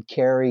on and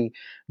carry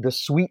the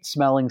sweet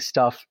smelling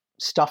stuff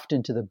stuffed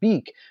into the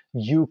beak,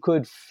 you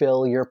could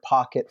fill your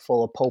pocket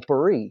full of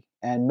potpourri.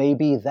 And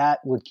maybe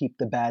that would keep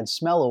the bad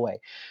smell away.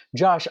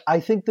 Josh,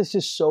 I think this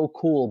is so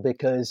cool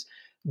because,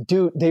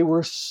 dude, they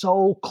were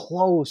so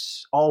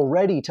close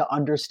already to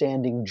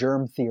understanding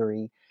germ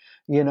theory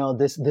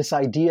this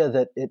idea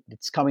that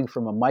it's coming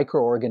from a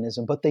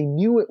microorganism, but they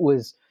knew it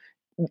was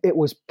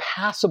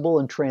passable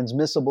and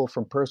transmissible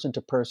from person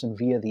to person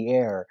via the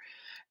air.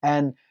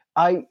 And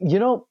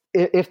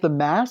if the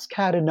mask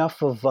had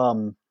enough of,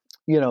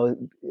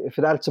 if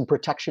it had some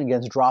protection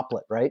against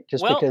droplet, right?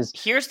 Because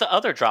here's the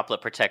other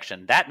droplet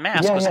protection. That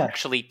mask was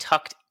actually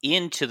tucked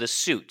into the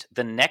suit.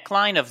 The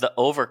neckline of the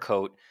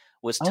overcoat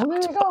was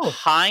tucked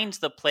behind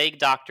the plague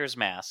doctor's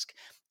mask,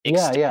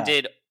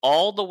 extended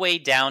all the way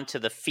down to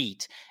the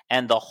feet,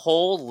 and the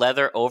whole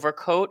leather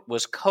overcoat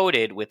was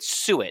coated with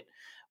suet,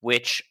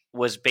 which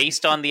was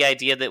based on the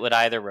idea that it would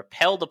either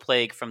repel the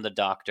plague from the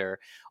doctor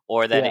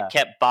or that it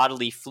kept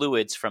bodily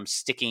fluids from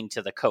sticking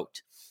to the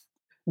coat.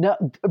 Now,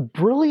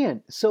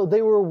 brilliant. So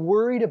they were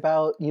worried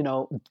about,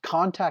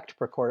 contact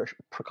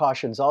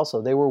precautions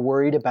also. They were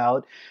worried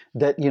about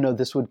that,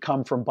 this would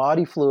come from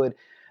body fluid.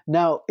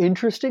 Now,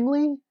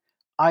 interestingly,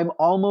 I'm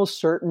almost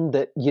certain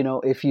that,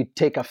 if you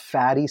take a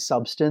fatty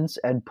substance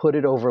and put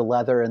it over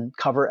leather and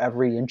cover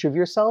every inch of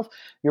yourself,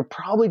 you're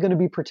probably going to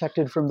be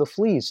protected from the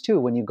fleas too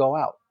when you go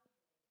out.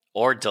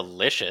 Or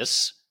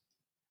delicious.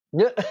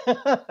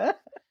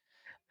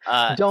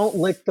 Don't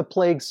lick the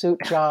plague suit,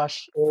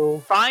 Josh.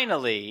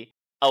 Finally,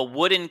 a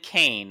wooden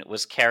cane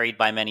was carried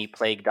by many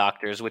plague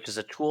doctors, which is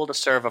a tool to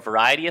serve a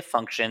variety of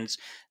functions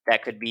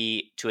that could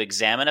be to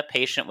examine a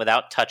patient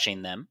without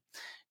touching them,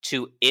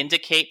 to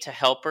indicate to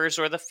helpers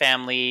or the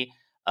family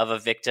of a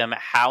victim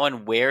how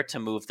and where to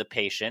move the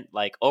patient,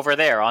 like over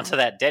there onto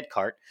that dead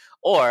cart,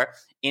 or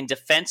in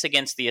defense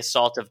against the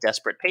assault of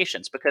desperate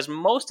patients. Because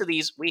most of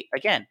these, we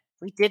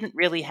didn't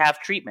really have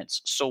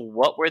treatments. So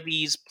what were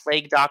these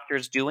plague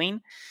doctors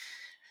doing?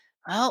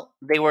 Well,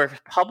 they were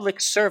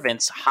public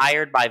servants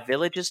hired by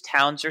villages,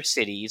 towns, or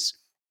cities,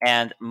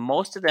 and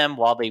most of them,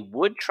 while they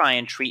would try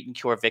and treat and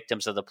cure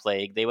victims of the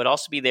plague, they would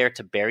also be there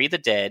to bury the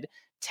dead,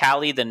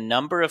 tally the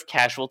number of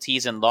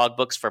casualties in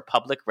logbooks for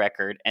public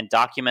record, and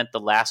document the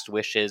last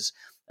wishes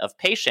of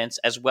patients,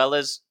 as well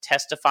as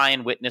testify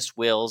and witness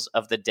wills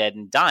of the dead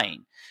and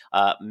dying.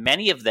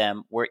 Many of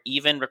them were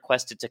even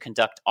requested to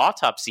conduct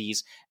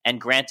autopsies and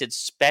granted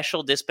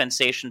special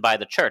dispensation by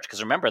the church,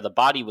 because remember, the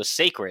body was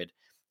sacred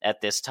at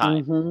this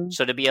time. Mm-hmm.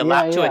 So to be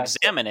allowed to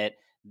examine it,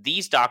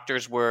 these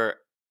doctors were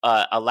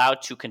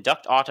allowed to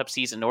conduct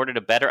autopsies in order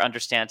to better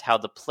understand how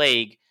the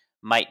plague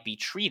might be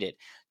treated,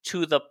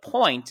 to the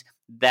point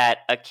that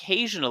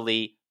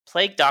occasionally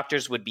plague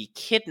doctors would be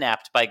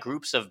kidnapped by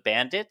groups of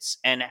bandits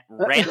and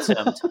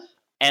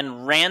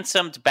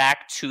ransomed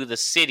back to the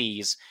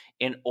cities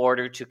in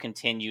order to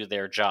continue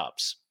their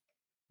jobs.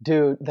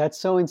 Dude, that's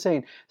so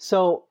insane.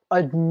 So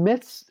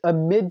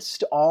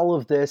amidst all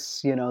of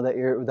this,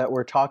 that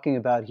we're talking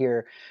about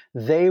here,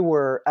 they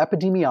were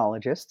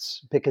epidemiologists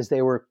because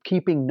they were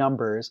keeping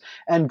numbers.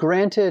 And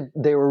granted,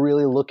 they were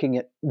really looking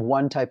at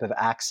one type of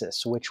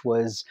axis, which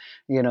was,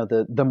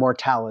 the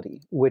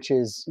mortality, which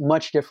is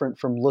much different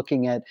from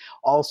looking at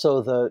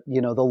also the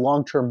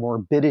long-term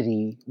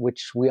morbidity,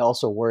 which we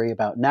also worry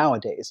about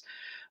nowadays.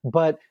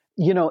 But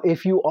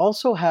if you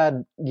also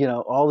had,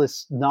 all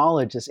this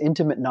knowledge, this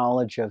intimate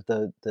knowledge of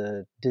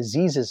the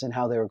diseases and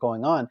how they were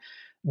going on,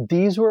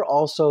 these were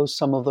also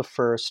some of the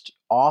first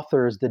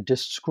authors, the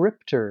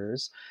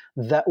descriptors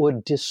that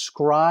would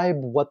describe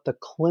what the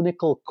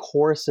clinical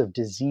course of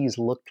disease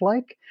looked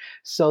like,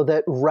 so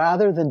that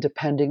rather than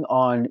depending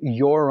on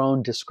your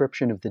own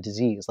description of the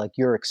disease, like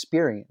your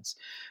experience,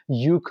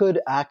 you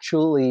could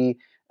actually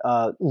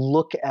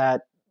look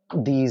at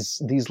these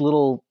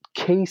little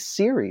case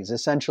series,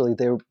 essentially,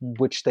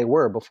 which they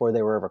were before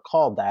they were ever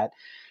called that,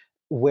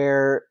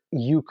 where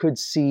you could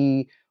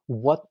see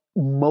what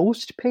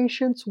most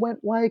patients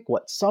went like,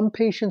 what some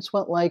patients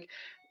went like.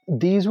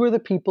 These were the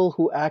people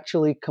who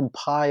actually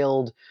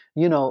compiled,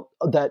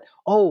 that,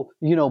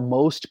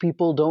 most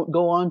people don't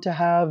go on to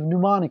have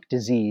pneumonic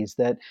disease,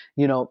 that,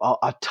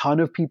 a ton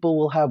of people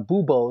will have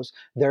buboes.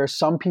 There are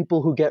some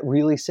people who get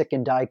really sick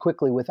and die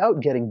quickly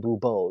without getting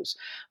buboes.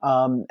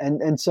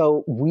 And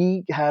so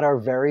we had our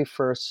very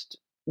first,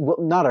 well,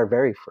 not our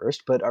very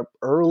first, but our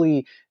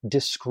early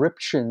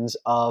descriptions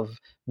of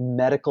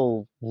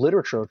medical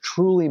literature,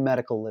 truly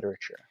medical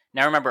literature.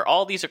 Now remember,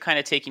 all these are kind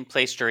of taking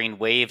place during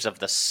waves of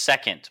the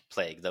second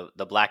plague,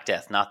 the Black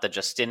Death, not the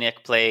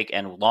Justinianic plague,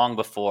 and long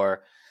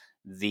before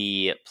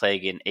the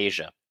plague in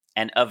Asia.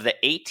 And of the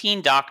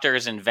 18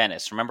 doctors in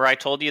Venice, remember I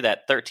told you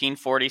that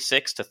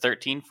 1346 to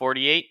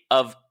 1348?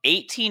 Of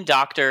 18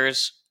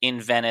 doctors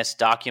in Venice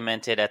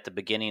documented at the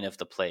beginning of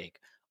the plague,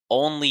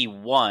 only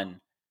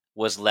one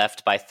was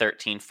left by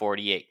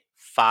 1348.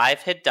 5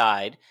 had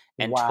died,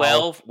 and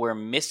 12 were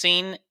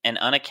missing and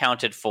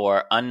unaccounted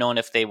for, unknown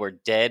if they were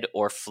dead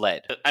or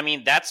fled. I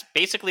mean, that's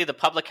basically the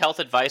public health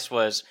advice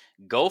was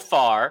go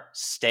far,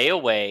 stay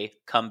away,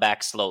 come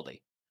back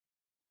slowly.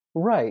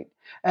 Right.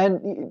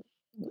 And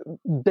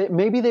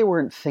maybe they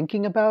weren't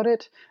thinking about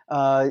it.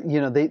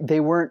 They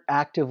weren't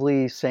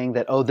actively saying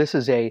that, this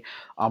is a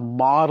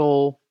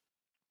model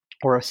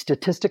or a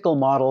statistical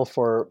model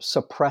for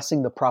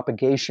suppressing the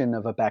propagation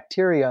of a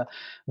bacteria,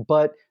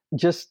 but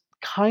just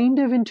kind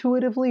of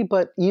intuitively,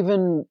 but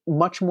even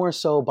much more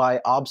so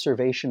by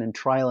observation and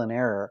trial and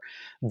error,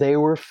 they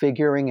were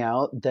figuring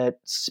out that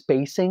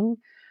spacing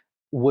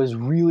was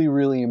really,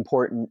 really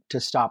important to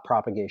stop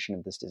propagation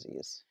of this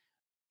disease.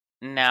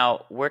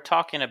 Now, we're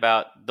talking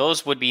about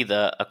those would be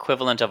the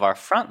equivalent of our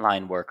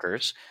frontline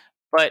workers,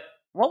 but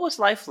what was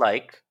life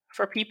like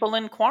for people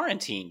in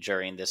quarantine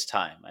during this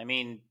time? I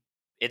mean,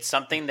 it's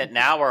something that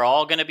now we're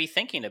all going to be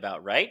thinking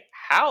about, right?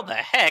 How the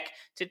heck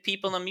did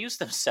people amuse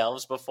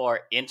themselves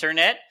before and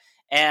internet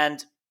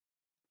and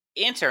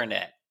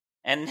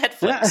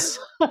Netflix?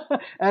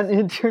 And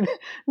internet.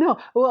 No,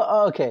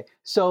 well, okay.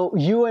 So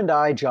you and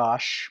I,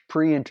 Josh,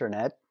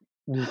 pre-internet.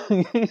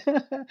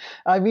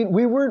 I mean,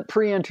 we weren't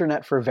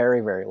pre-internet for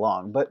very, very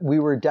long, but we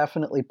were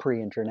definitely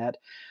pre-internet.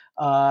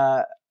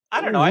 I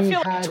don't know. I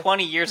feel like had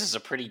 20 years is a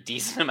pretty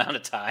decent amount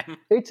of time.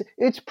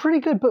 it's pretty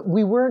good, but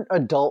we weren't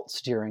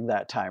adults during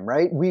that time,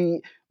 right?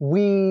 We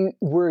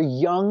were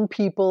young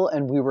people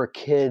and we were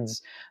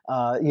kids.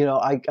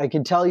 I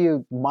can tell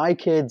you, my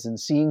kids and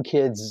seeing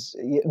kids,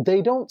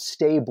 they don't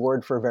stay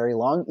bored for very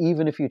long,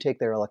 even if you take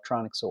their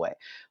electronics away.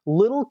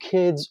 Little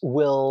kids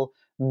will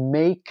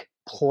make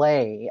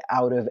play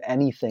out of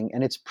anything,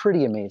 and it's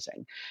pretty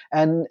amazing.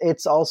 And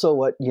it's also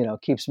what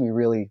keeps me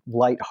really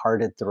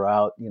lighthearted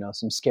throughout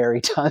some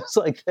scary times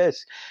like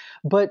this.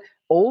 But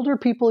older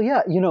people,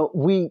 yeah,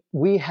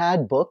 we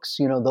had books,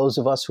 those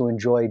of us who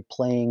enjoyed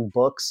playing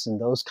books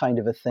and those kind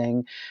of a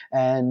thing,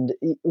 and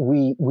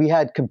we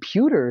had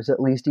computers,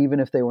 at least, even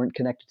if they weren't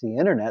connected to the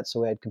internet,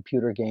 so we had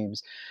computer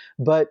games.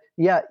 But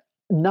yeah,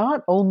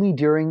 not only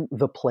during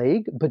the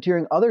plague, but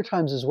during other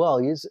times as well,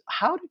 is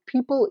how did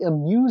people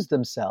amuse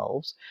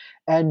themselves?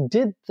 And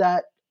did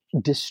that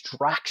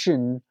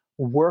distraction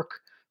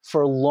work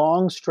for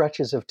long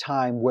stretches of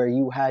time where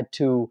you had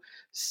to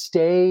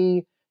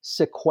stay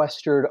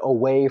sequestered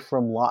away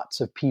from lots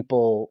of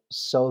people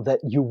so that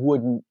you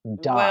wouldn't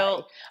die?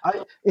 Well,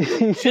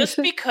 just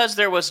because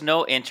there was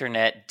no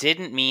internet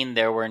didn't mean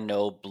there were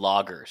no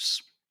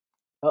bloggers.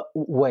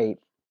 Wait,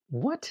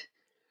 what?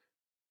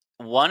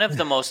 One of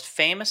the most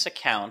famous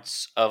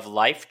accounts of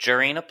life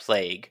during a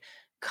plague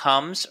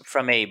comes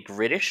from a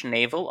British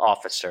naval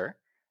officer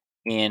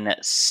in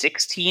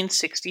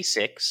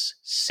 1666,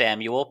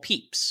 Samuel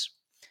Pepys.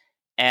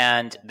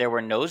 And there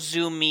were no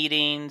Zoom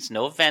meetings,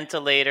 no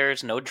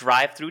ventilators, no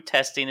drive-through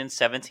testing in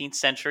 17th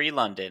century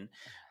London.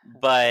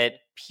 But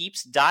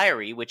Pepys'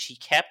 diary, which he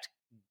kept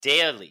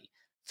daily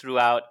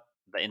throughout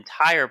the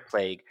entire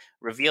plague,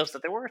 reveals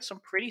that there were some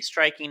pretty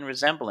striking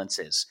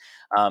resemblances.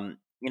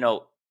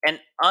 And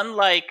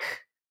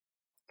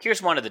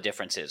here's one of the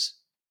differences.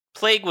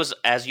 Plague was,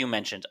 as you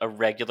mentioned, a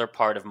regular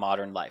part of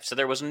modern life. So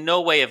there was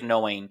no way of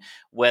knowing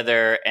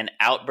whether an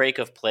outbreak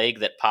of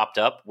plague that popped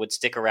up would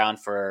stick around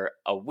for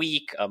a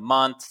week, a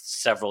month,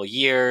 several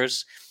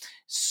years.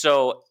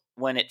 So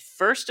when it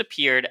first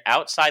appeared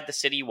outside the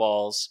city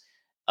walls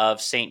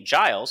of St.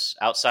 Giles,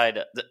 outside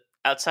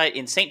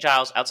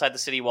the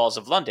city walls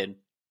of London,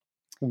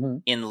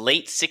 in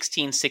late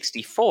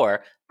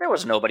 1664, there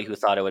was nobody who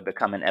thought it would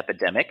become an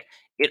epidemic.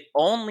 It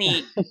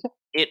only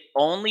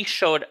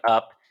showed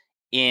up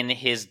in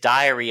his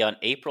diary on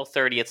April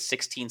 30th,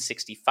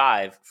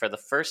 1665, for the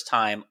first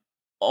time,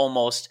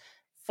 almost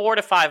 4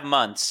 to 5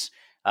 months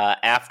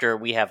after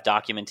we have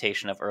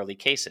documentation of early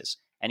cases.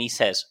 And he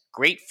says,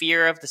 "Great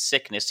fear of the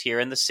sickness here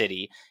in the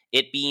city,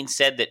 it being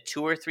said that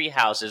 2 or 3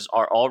 houses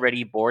are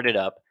already boarded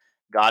up.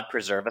 God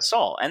preserve us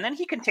all." And then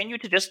he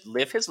continued to just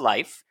live his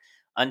life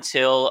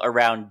until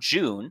around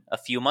June, a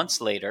few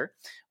months later,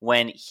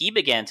 when he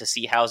began to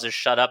see houses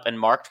shut up and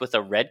marked with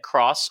a red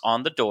cross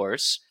on the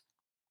doors,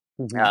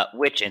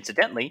 which,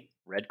 incidentally,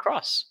 Red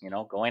Cross,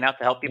 going out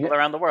to help people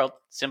around the world,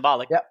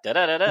 symbolic.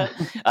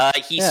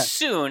 He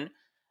soon,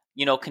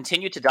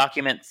 continued to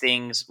document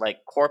things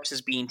like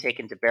corpses being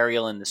taken to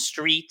burial in the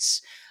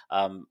streets.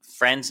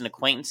 Friends and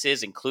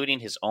acquaintances, including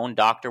his own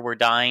doctor, were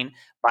dying.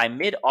 By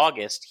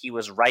mid-August, he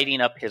was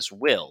writing up his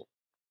will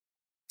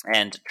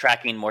and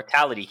tracking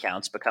mortality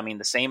counts, becoming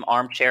the same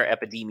armchair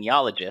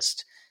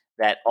epidemiologist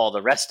that all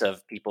the rest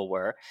of people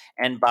were.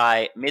 And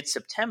by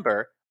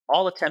mid-September,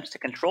 all attempts to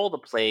control the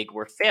plague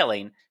were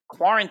failing.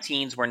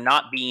 Quarantines were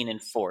not being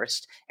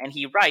enforced. And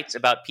he writes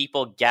about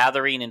people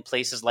gathering in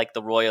places like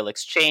the Royal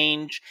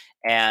Exchange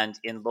and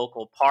in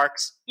local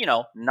parks,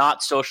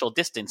 not social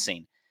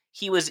distancing.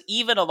 He was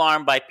even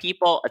alarmed by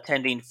people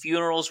attending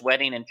funerals,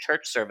 wedding, and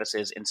church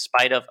services in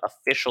spite of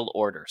official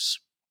orders.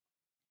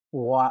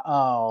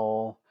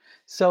 Wow.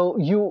 So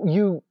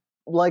you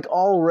like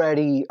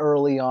already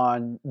early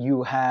on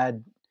you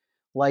had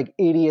like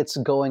idiots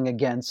going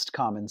against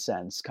common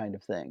sense kind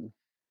of thing.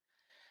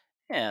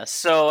 Yeah,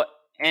 so,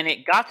 and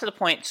it got to the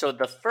point, so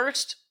the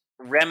first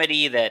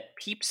remedy that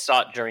Pepys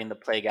sought during the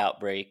plague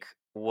outbreak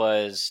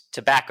was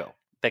tobacco.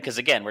 Because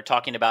again, we're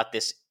talking about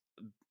this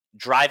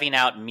driving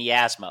out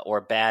miasma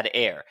or bad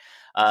air.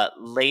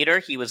 Later,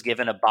 he was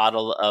given a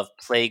bottle of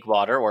plague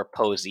water or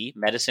posy,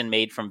 medicine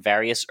made from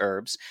various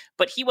herbs,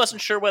 but he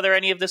wasn't sure whether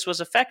any of this was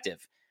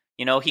effective.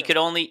 He could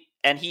only,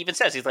 and he even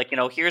says, he's like,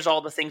 here's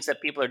all the things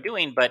that people are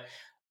doing, but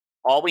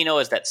All we know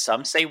is that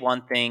some say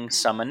one thing,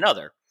 some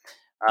another.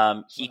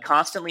 He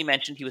constantly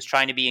mentioned he was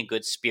trying to be in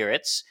good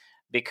spirits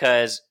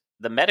because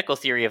the medical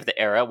theory of the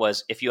era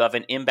was if you have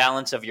an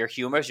imbalance of your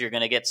humors, you're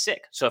going to get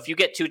sick. So if you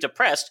get too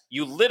depressed,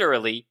 you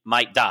literally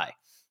might die.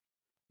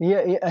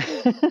 Yeah.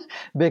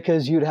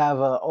 Because you'd have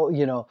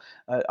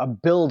a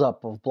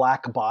buildup of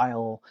black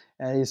bile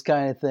and these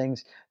kind of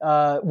things.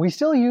 We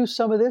still use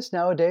some of this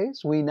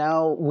nowadays. We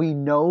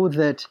know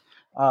that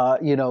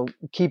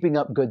keeping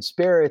up good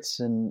spirits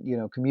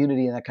and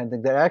community and that kind of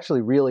thing, that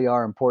actually really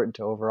are important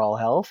to overall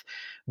health.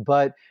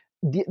 But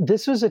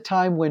this was a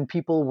time when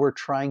people were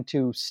trying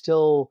to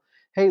still,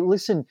 hey,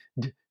 listen,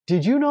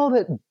 did you know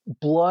that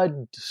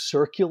blood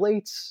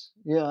circulates?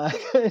 Yeah.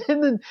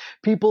 And then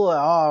people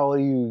are, oh,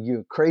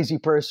 you crazy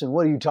person,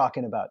 what are you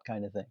talking about,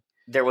 kind of thing.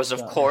 There was,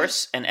 of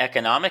course, an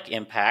economic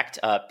impact.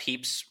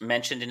 Pepys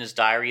mentioned in his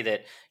diary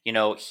that,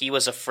 he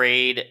was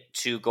afraid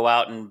to go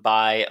out and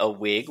buy a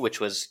wig, which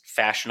was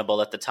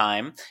fashionable at the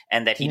time,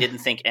 and that he didn't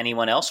think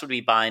anyone else would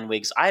be buying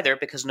wigs either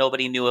because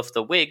nobody knew if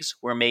the wigs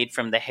were made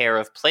from the hair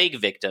of plague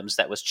victims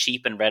that was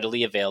cheap and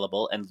readily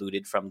available and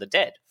looted from the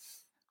dead.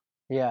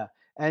 Yeah.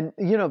 And,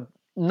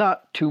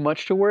 not too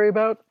much to worry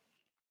about,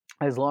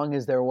 as long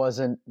as there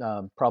wasn't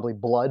probably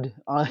blood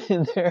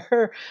in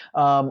there,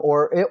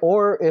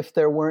 or if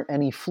there weren't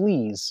any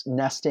fleas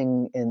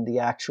nesting in the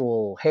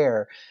actual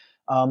hair.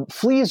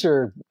 Fleas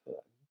are,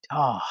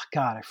 oh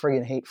God, I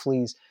friggin' hate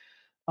fleas.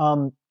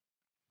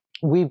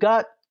 We've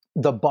got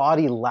the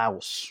body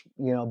louse.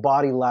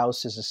 Body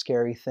louse is a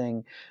scary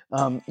thing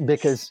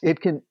because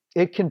it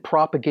can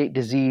propagate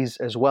disease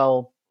as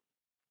well.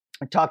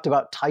 I talked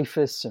about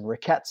typhus and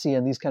rickettsia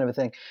and these kind of a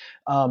thing,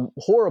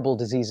 horrible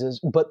diseases.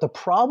 But the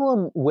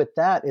problem with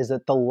that is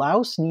that the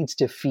louse needs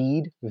to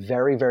feed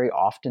very, very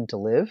often to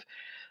live.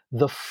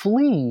 The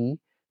flea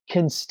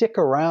can stick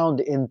around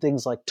in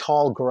things like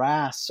tall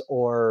grass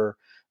or,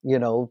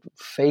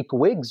 fake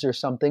wigs or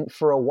something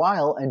for a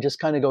while and just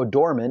kind of go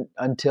dormant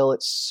until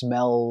it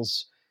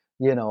smells,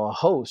 a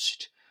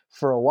host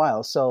for a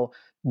while. So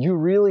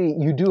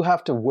you do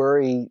have to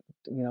worry.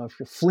 If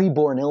you're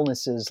flea-borne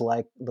illnesses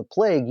like the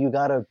plague, you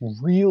got to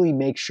really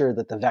make sure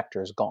that the vector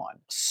is gone.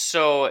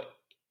 So,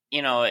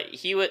 he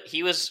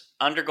was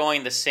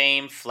undergoing the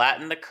same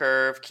flatten the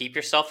curve, keep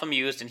yourself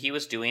amused, and he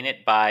was doing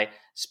it by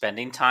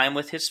spending time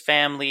with his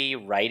family,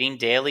 writing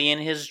daily in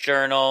his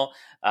journal,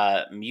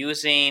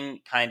 musing,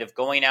 kind of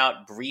going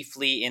out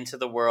briefly into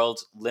the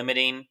world,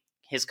 limiting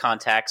his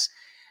contacts.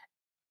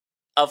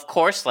 Of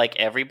course, like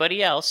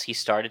everybody else, he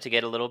started to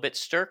get a little bit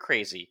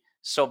stir-crazy.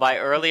 So by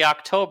early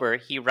October,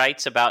 he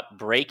writes about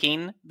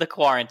breaking the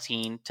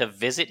quarantine to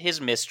visit his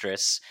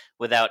mistress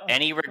without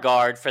any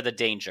regard for the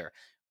danger.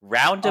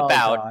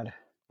 Roundabout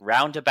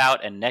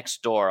and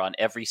next door on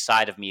every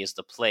side of me is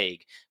the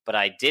plague, but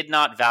I did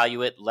not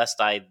value it, lest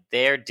I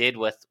there did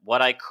with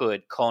what I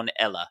could con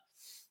Ella.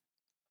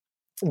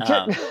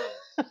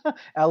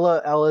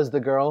 Ella is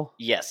the girl?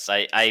 Yes,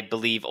 I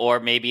believe,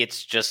 or maybe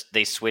it's just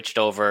they switched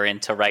over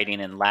into writing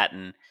in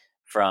Latin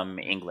from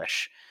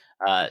English.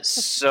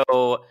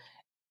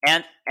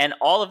 And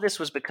all of this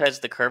was because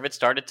the curve had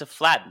started to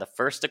flatten, the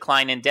first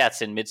decline in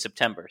deaths in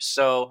mid-September.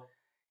 So,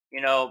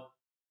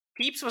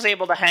 Pepys was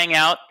able to hang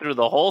out through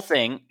the whole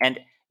thing, and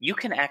you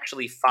can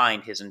actually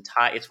find his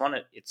entire.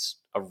 It's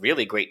a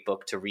really great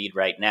book to read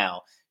right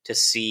now to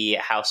see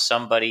how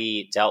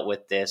somebody dealt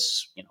with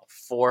this,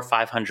 400 or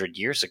 500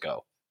 years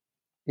ago.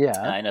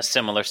 Yeah, in a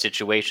similar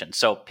situation.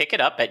 So pick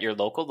it up at your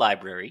local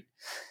library.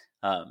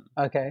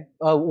 Okay.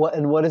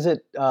 What is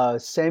it?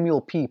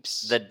 Samuel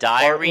Pepys.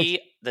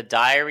 The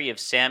Diary of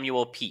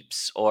Samuel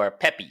Pepys, or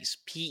Pepys,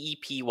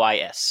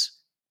 P-E-P-Y-S.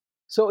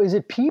 So is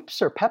it Pepys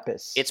or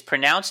Pepys? It's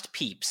pronounced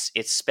Pepys.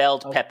 It's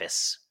spelled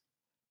Pepys.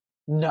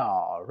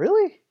 No,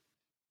 really?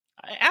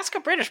 Ask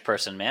a British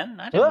person, man.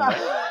 I didn't know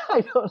that.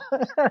 I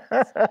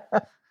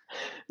don't.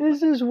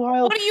 This is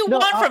wild. What do you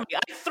want from me?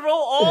 I throw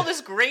all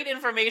this great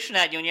information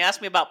at you, and you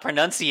ask me about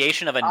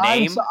pronunciation of a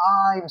name?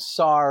 I'm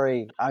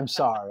sorry.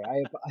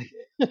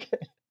 Okay.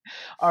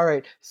 All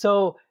right.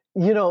 So,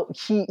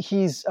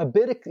 he's a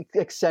bit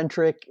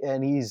eccentric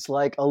and he's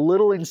like a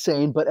little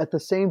insane, but at the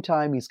same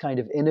time, he's kind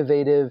of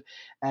innovative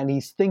and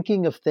he's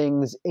thinking of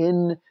things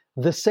in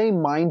the same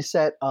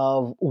mindset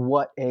of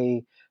what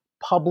a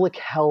public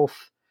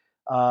health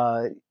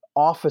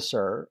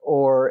officer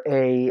or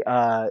a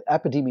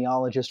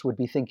epidemiologist would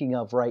be thinking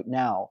of right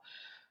now.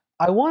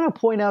 I want to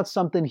point out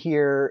something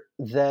here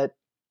that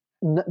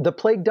the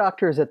plague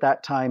doctors at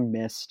that time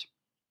missed,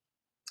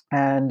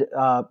 and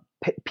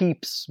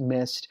Pepys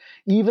missed,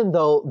 even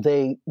though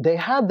they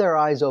had their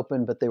eyes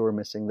open, but they were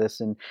missing this.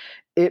 And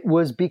it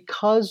was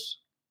because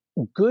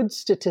good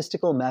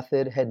statistical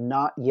method had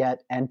not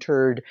yet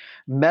entered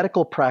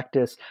medical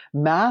practice.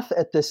 Math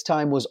at this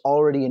time was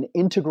already an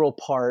integral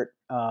part,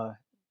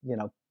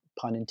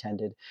 pun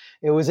intended.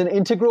 It was an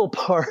integral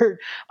part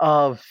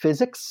of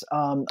physics,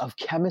 of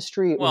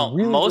chemistry. Well,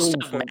 most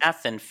of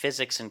math and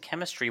physics and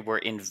chemistry were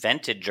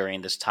invented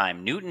during this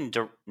time.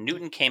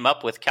 Newton came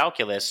up with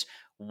calculus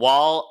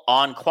while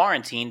on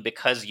quarantine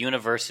because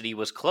university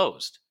was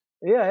closed.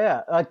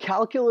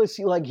 Calculus,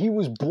 like he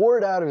was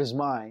bored out of his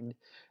mind.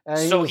 And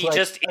So was he like,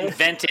 just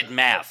invented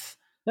math.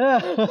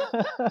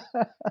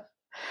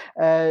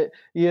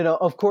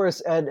 Of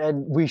course,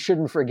 and we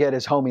shouldn't forget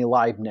his homie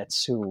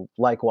Leibniz, who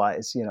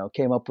likewise,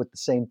 came up with the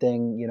same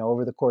thing,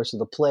 over the course of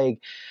the plague.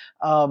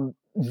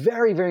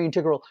 Very, very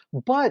integral.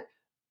 But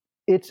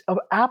it's an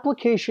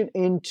application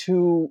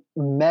into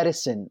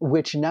medicine,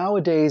 which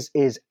nowadays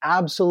is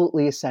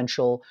absolutely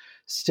essential.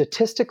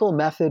 Statistical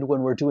method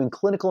when we're doing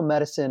clinical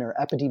medicine or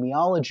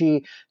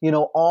epidemiology,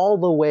 all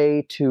the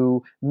way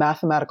to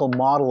mathematical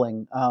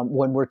modeling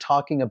when we're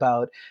talking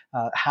about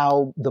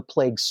how the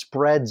plague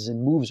spreads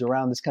and moves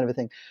around, this kind of a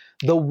thing.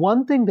 The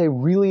one thing they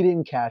really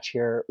didn't catch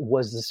here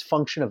was this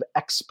function of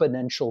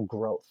exponential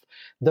growth.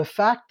 The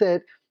fact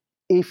that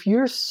if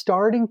you're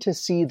starting to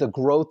see the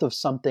growth of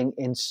something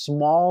in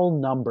small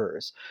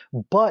numbers,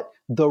 but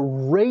the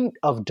rate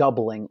of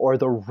doubling or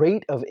the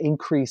rate of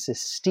increase is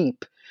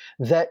steep,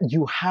 that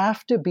you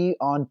have to be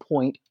on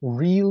point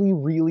really,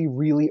 really,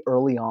 really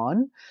early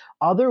on.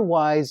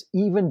 Otherwise,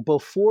 even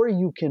before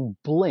you can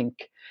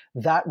blink,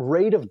 that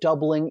rate of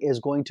doubling is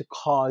going to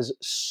cause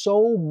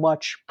so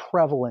much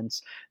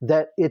prevalence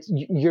that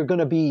you're going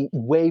to be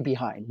way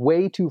behind,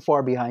 way too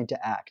far behind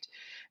to act.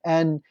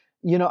 And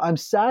I'm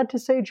sad to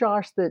say,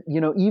 Josh, that,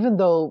 even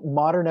though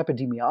modern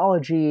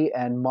epidemiology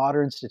and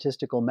modern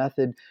statistical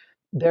method,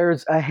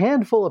 there's a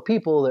handful of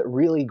people that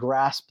really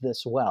grasp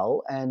this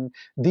well. And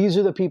these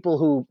are the people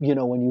who,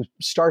 when you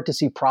start to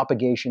see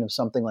propagation of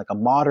something like a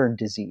modern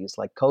disease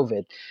like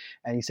COVID,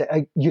 and you say,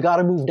 hey, you got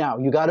to move now.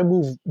 You got to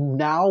move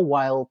now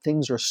while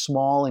things are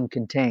small and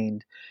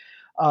contained.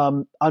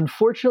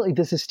 Unfortunately,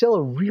 this is still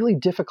a really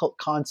difficult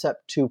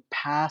concept to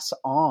pass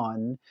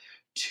on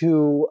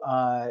to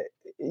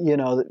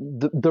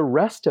the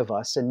rest of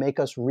us and make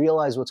us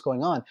realize what's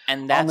going on.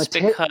 And that's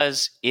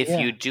because if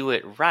you do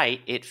it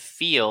right, it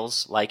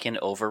feels like an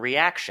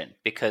overreaction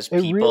because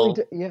people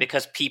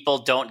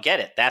don't get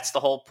it. That's the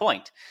whole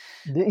point.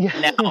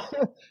 Now,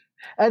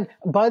 and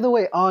by the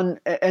way,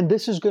 and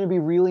this is going to be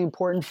really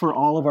important for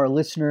all of our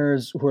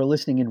listeners who are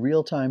listening in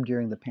real time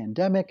during the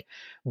pandemic,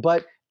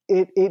 but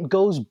it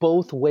goes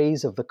both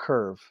ways of the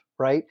curve,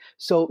 right?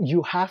 So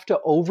you have to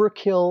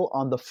overkill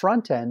on the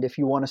front end if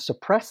you want to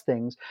suppress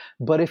things,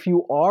 but if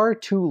you are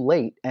too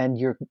late and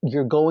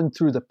you're going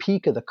through the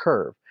peak of the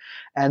curve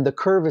and the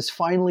curve is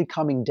finally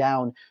coming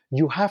down,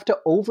 you have to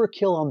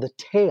overkill on the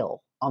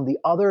tail, on the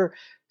other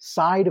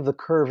side of the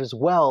curve as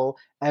well,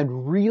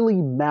 and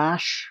really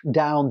mash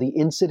down the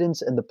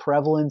incidence and the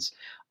prevalence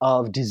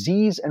of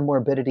disease and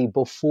morbidity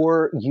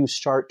before you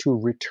start to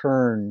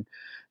return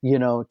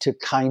to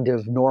kind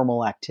of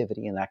normal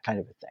activity and that kind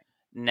of a thing.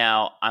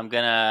 Now,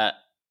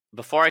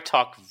 before I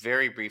talk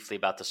very briefly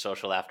about the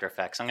social after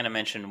effects, I'm going to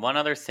mention one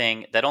other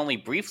thing that only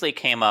briefly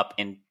came up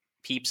in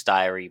Peep's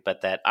diary,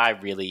 but that I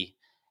really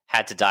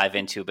had to dive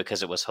into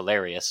because it was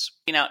hilarious.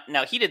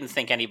 Now he didn't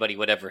think anybody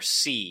would ever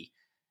see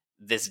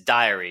this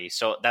diary,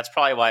 so that's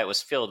probably why it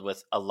was filled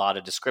with a lot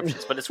of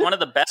descriptions, but it's one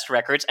of the best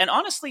records. And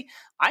honestly,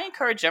 I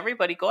encourage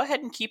everybody, go ahead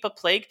and keep a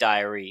plague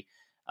diary.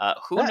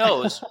 Who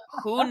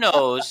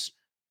knows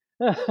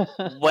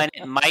when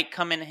it might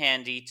come in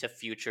handy to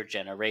future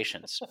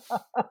generations.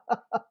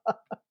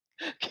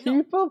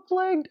 Keep a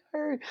plague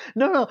diary.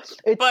 No.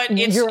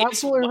 You're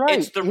absolutely right.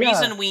 It's the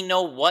reason we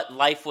know what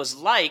life was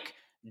like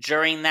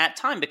during that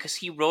time, because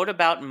he wrote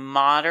about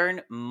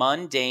modern,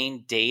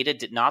 mundane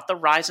data, not the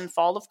rise and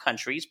fall of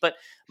countries, but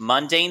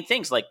mundane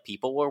things like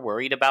people were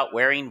worried about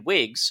wearing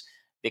wigs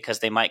because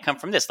they might come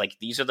from this. Like,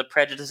 these are the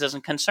prejudices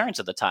and concerns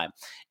of the time.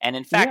 And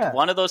in fact,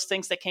 one of those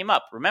things that came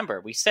up,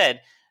 remember, we said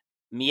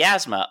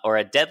miasma, or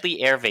a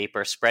deadly air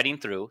vapor spreading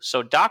through,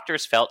 so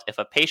doctors felt if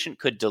a patient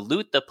could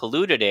dilute the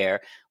polluted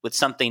air with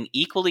something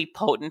equally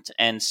potent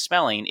and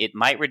smelling, it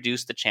might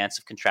reduce the chance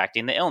of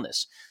contracting the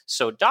illness.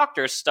 So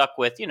doctors stuck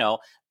with,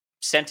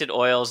 scented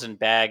oils and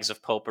bags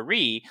of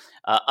potpourri.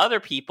 Other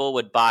people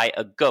would buy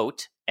a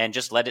goat and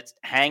just let it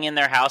hang in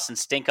their house and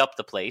stink up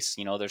the place.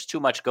 There's too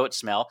much goat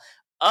smell.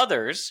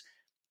 Others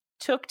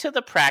took to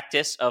the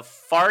practice of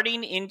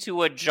farting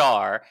into a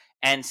jar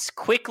and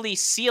quickly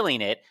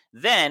sealing it.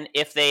 Then,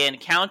 if they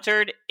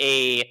encountered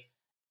a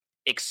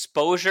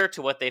exposure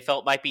to what they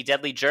felt might be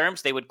deadly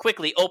germs, they would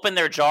quickly open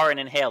their jar and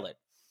inhale it.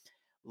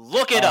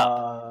 Look it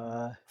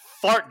up.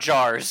 Fart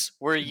jars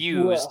were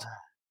used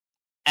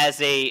as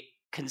a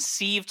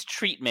conceived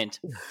treatment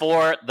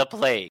for the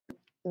plague.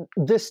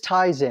 This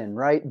ties in,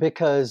 right?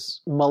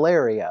 Because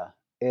malaria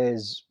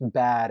is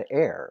bad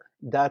air.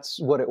 That's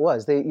what it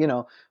was. They,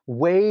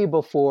 way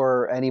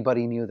before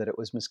anybody knew that it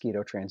was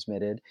mosquito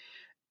transmitted,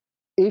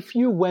 if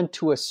you went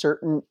to a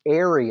certain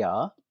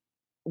area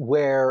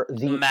where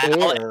the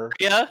air,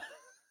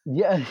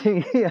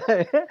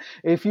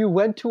 if you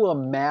went to a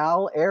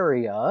mal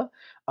area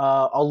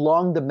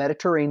along the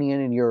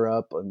Mediterranean in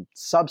Europe,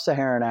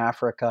 sub-Saharan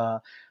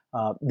Africa,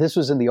 this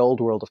was in the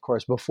old world, of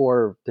course,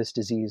 before this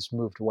disease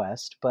moved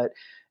west. But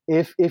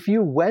if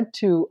you went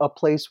to a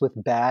place with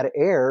bad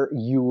air,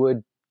 you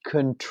would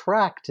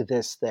contract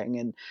this thing.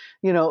 And,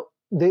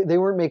 they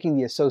weren't making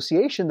the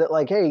association that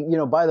like, hey,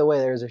 by the way,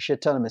 there's a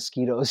shit ton of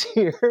mosquitoes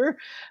here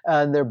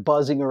and they're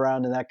buzzing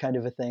around and that kind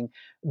of a thing.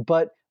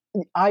 But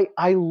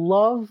I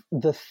love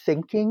the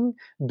thinking,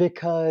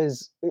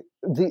 because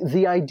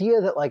the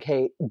idea that like,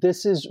 hey,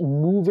 this is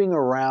moving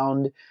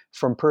around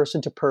from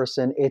person to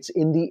person. It's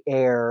in the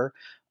air.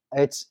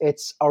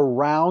 It's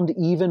around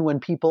even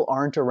when people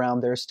aren't around.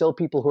 There are still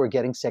people who are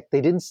getting sick.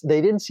 They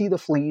didn't see the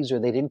fleas, or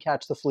they didn't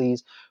catch the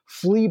fleas.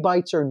 Flea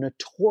bites are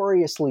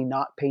notoriously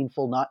not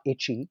painful, not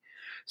itchy.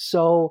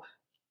 So,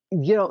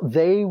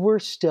 they were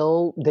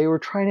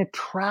trying to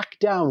track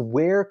down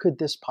where could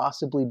this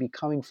possibly be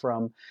coming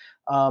from.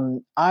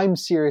 I'm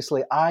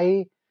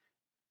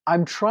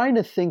trying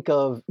to think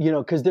of,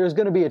 because there's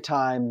going to be a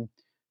time,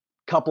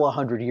 couple of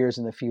 100 years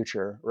in the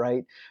future,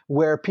 right,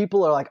 where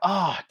people are like,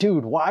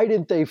 dude, why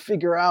didn't they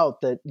figure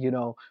out that,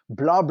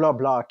 blah, blah,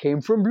 blah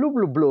came from blue,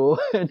 blue, blue?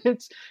 And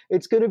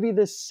it's going to be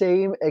the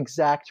same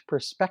exact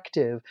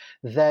perspective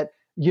that,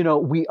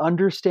 we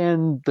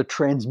understand the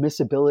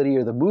transmissibility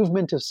or the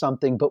movement of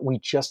something, but we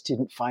just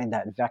didn't find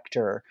that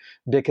vector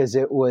because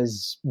it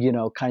was,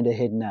 kind of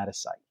hidden out of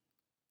sight.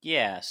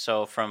 Yeah,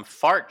 so from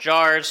fart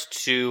jars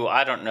to,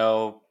 I don't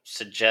know,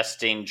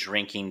 suggesting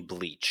drinking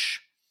bleach.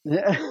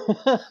 No,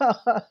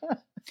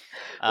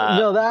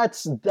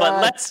 that's.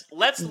 But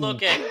let's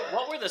look at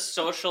what were the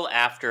social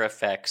after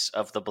effects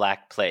of the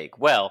Black Plague.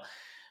 Well,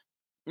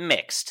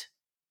 mixed.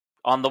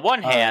 On the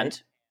one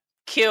hand,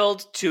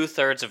 killed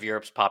 2/3 of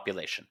Europe's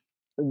population.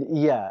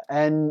 Yeah,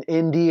 and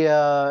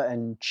India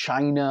and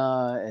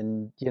China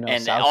and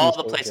and all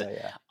the places. Asia,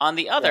 yeah. On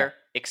the other,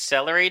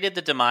 accelerated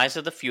the demise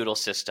of the feudal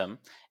system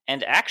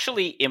and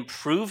actually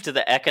improved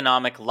the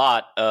economic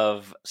lot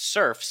of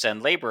serfs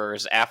and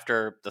laborers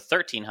after the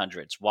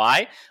 1300s.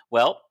 Why?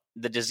 Well,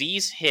 the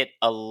disease hit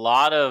a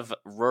lot of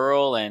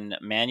rural and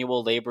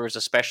manual laborers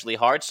especially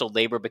hard, so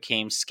labor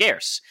became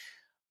scarce.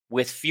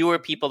 With fewer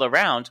people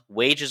around,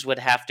 wages would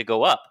have to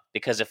go up,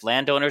 because if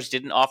landowners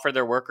didn't offer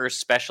their workers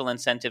special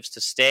incentives to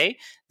stay,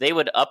 they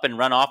would up and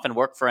run off and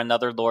work for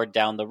another lord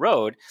down the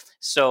road.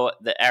 So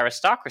the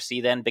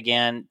aristocracy then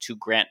began to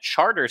grant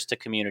charters to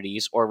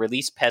communities or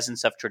release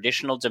peasants of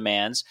traditional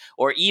demands,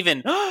 or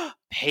even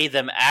pay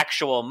them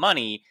actual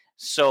money.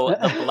 So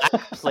the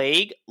Black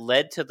Plague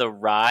led to the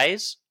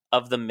rise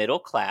of the middle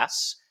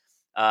class.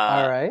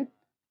 All right.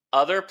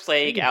 Other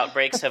plague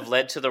outbreaks have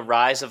led to the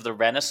rise of the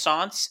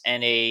Renaissance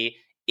and a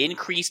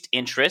increased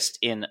interest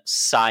in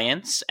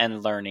science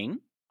and learning.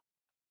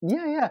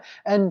 Yeah.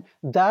 And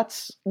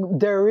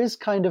there is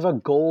kind of a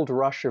gold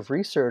rush of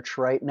research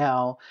right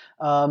now.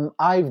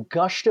 I've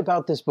gushed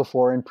about this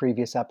before in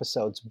previous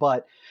episodes,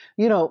 but,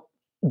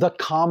 the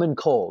common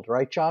cold,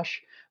 right,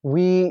 Josh?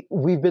 We've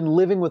been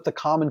living with the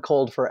common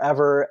cold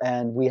forever,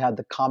 and we had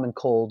the Common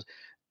Cold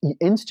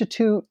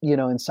Institute,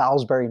 in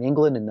Salisbury, in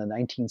England in the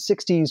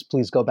 1960s.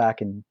 Please go back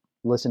and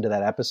listen to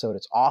that episode.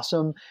 It's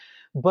awesome.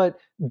 But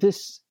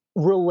this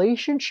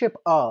relationship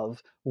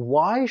of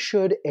why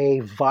should a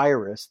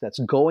virus that's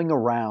going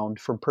around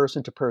from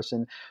person to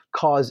person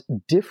cause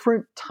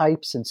different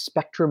types and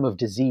spectrum of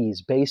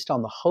disease based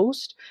on the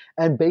host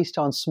and based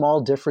on small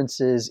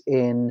differences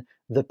in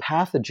the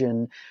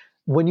pathogen,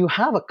 when you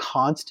have a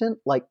constant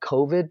like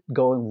COVID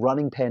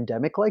running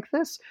pandemic like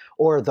this,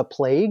 or the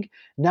plague,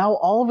 now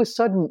all of a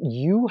sudden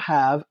you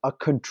have a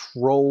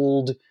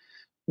controlled,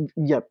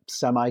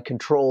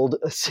 semi-controlled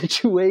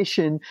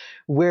situation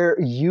where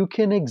you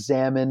can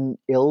examine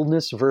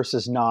illness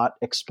versus not,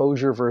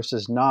 exposure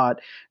versus not,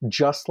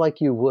 just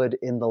like you would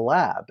in the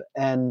lab.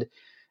 And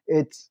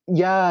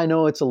I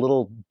know it's a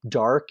little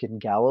dark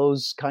and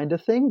gallows kind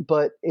of thing,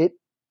 but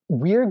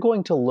we're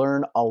going to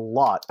learn a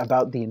lot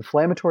about the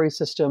inflammatory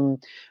system,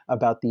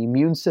 about the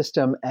immune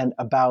system, and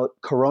about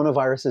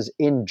coronaviruses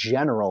in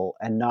general,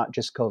 and not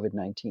just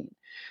COVID-19.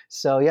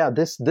 So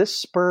this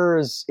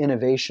spurs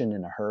innovation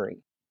in a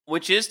hurry.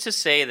 Which is to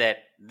say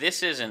that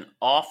this is an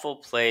awful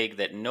plague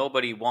that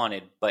nobody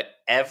wanted, but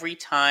every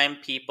time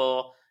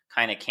people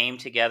kind of came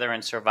together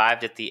and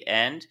survived at the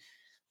end,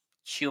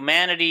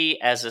 humanity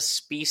as a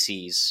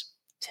species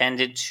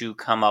tended to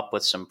come up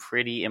with some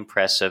pretty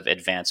impressive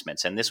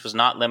advancements. And this was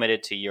not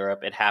limited to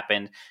Europe. It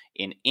happened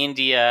in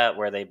India,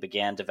 where they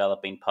began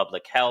developing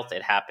public health.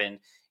 It happened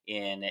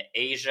in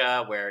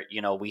Asia, where,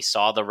 we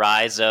saw the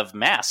rise of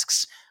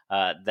masks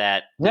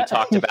that we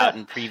talked about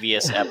in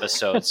previous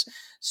episodes.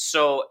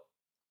 So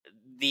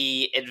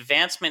the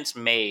advancements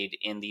made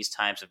in these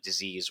times of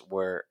disease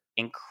were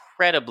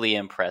incredibly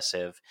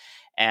impressive.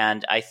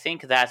 And I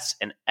think that's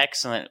an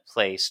excellent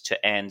place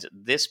to end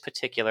this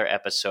particular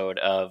episode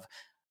of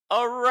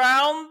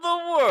Around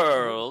the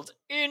World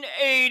in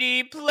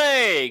 80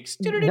 Plagues.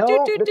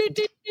 No.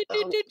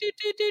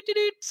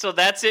 So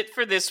that's it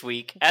for this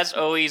week. As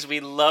always,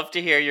 we love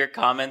to hear your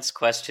comments,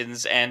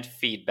 questions, and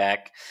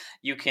feedback.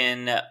 You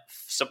can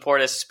support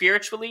us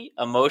spiritually,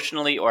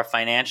 emotionally, or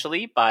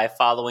financially by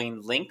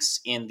following links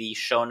in the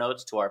show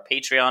notes to our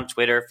Patreon,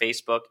 Twitter,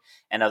 Facebook,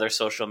 and other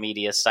social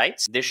media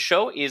sites. This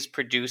show is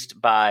produced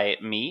by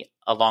me,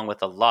 along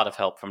with a lot of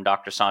help from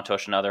Dr.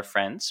 Santosh and other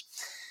friends.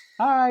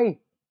 Hi.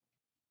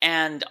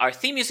 And our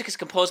theme music is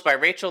composed by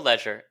Rachel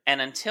Ledger.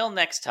 And until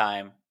next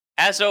time,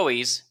 as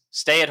always,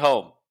 stay at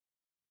home.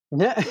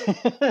 Yeah.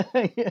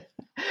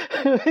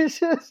 It's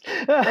just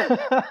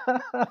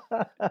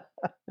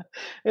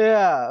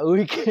yeah,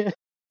 we can.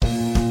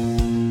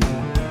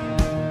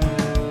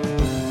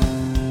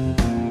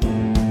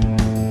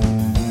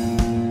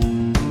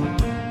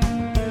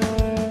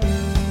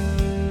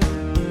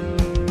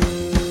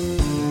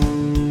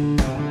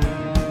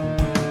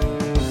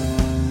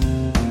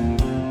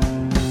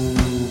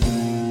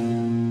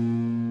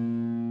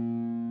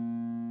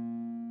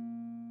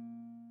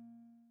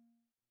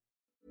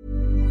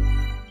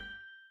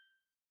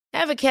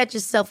 Ever catch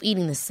yourself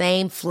eating the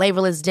same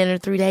flavorless dinner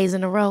 3 days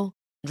in a row?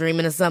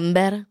 Dreaming of something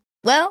better?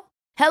 Well,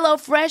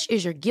 HelloFresh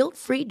is your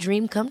guilt-free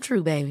dream come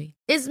true, baby.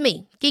 It's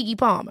me, Keke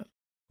Palmer.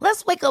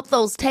 Let's wake up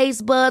those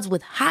taste buds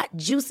with hot,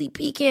 juicy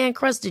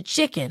pecan-crusted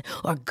chicken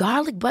or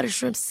garlic butter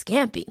shrimp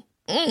scampi.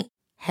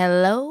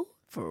 Hello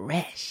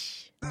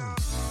Fresh.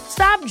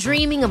 Stop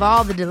dreaming of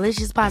all the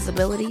delicious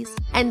possibilities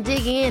and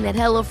dig in at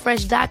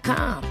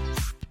HelloFresh.com.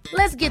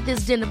 Let's get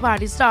this dinner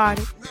party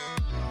started.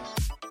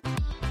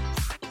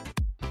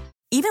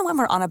 Even when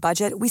we're on a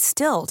budget, we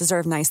still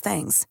deserve nice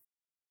things.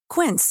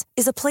 Quince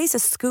is a place to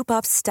scoop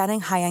up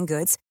stunning high-end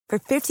goods for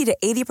 50 to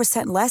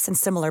 80% less than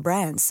similar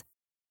brands.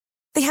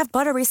 They have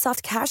buttery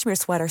soft cashmere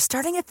sweaters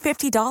starting at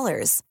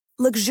 $50,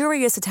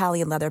 luxurious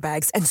Italian leather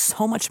bags, and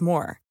so much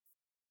more.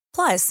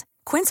 Plus,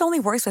 Quince only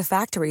works with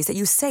factories that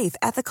use safe,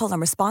 ethical, and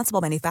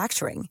responsible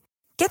manufacturing.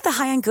 Get the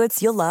high-end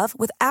goods you'll love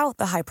without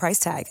the high price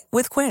tag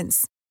with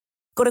Quince.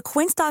 Go to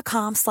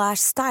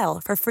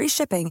quince.com/style for free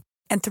shipping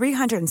and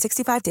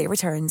 365-day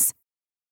returns.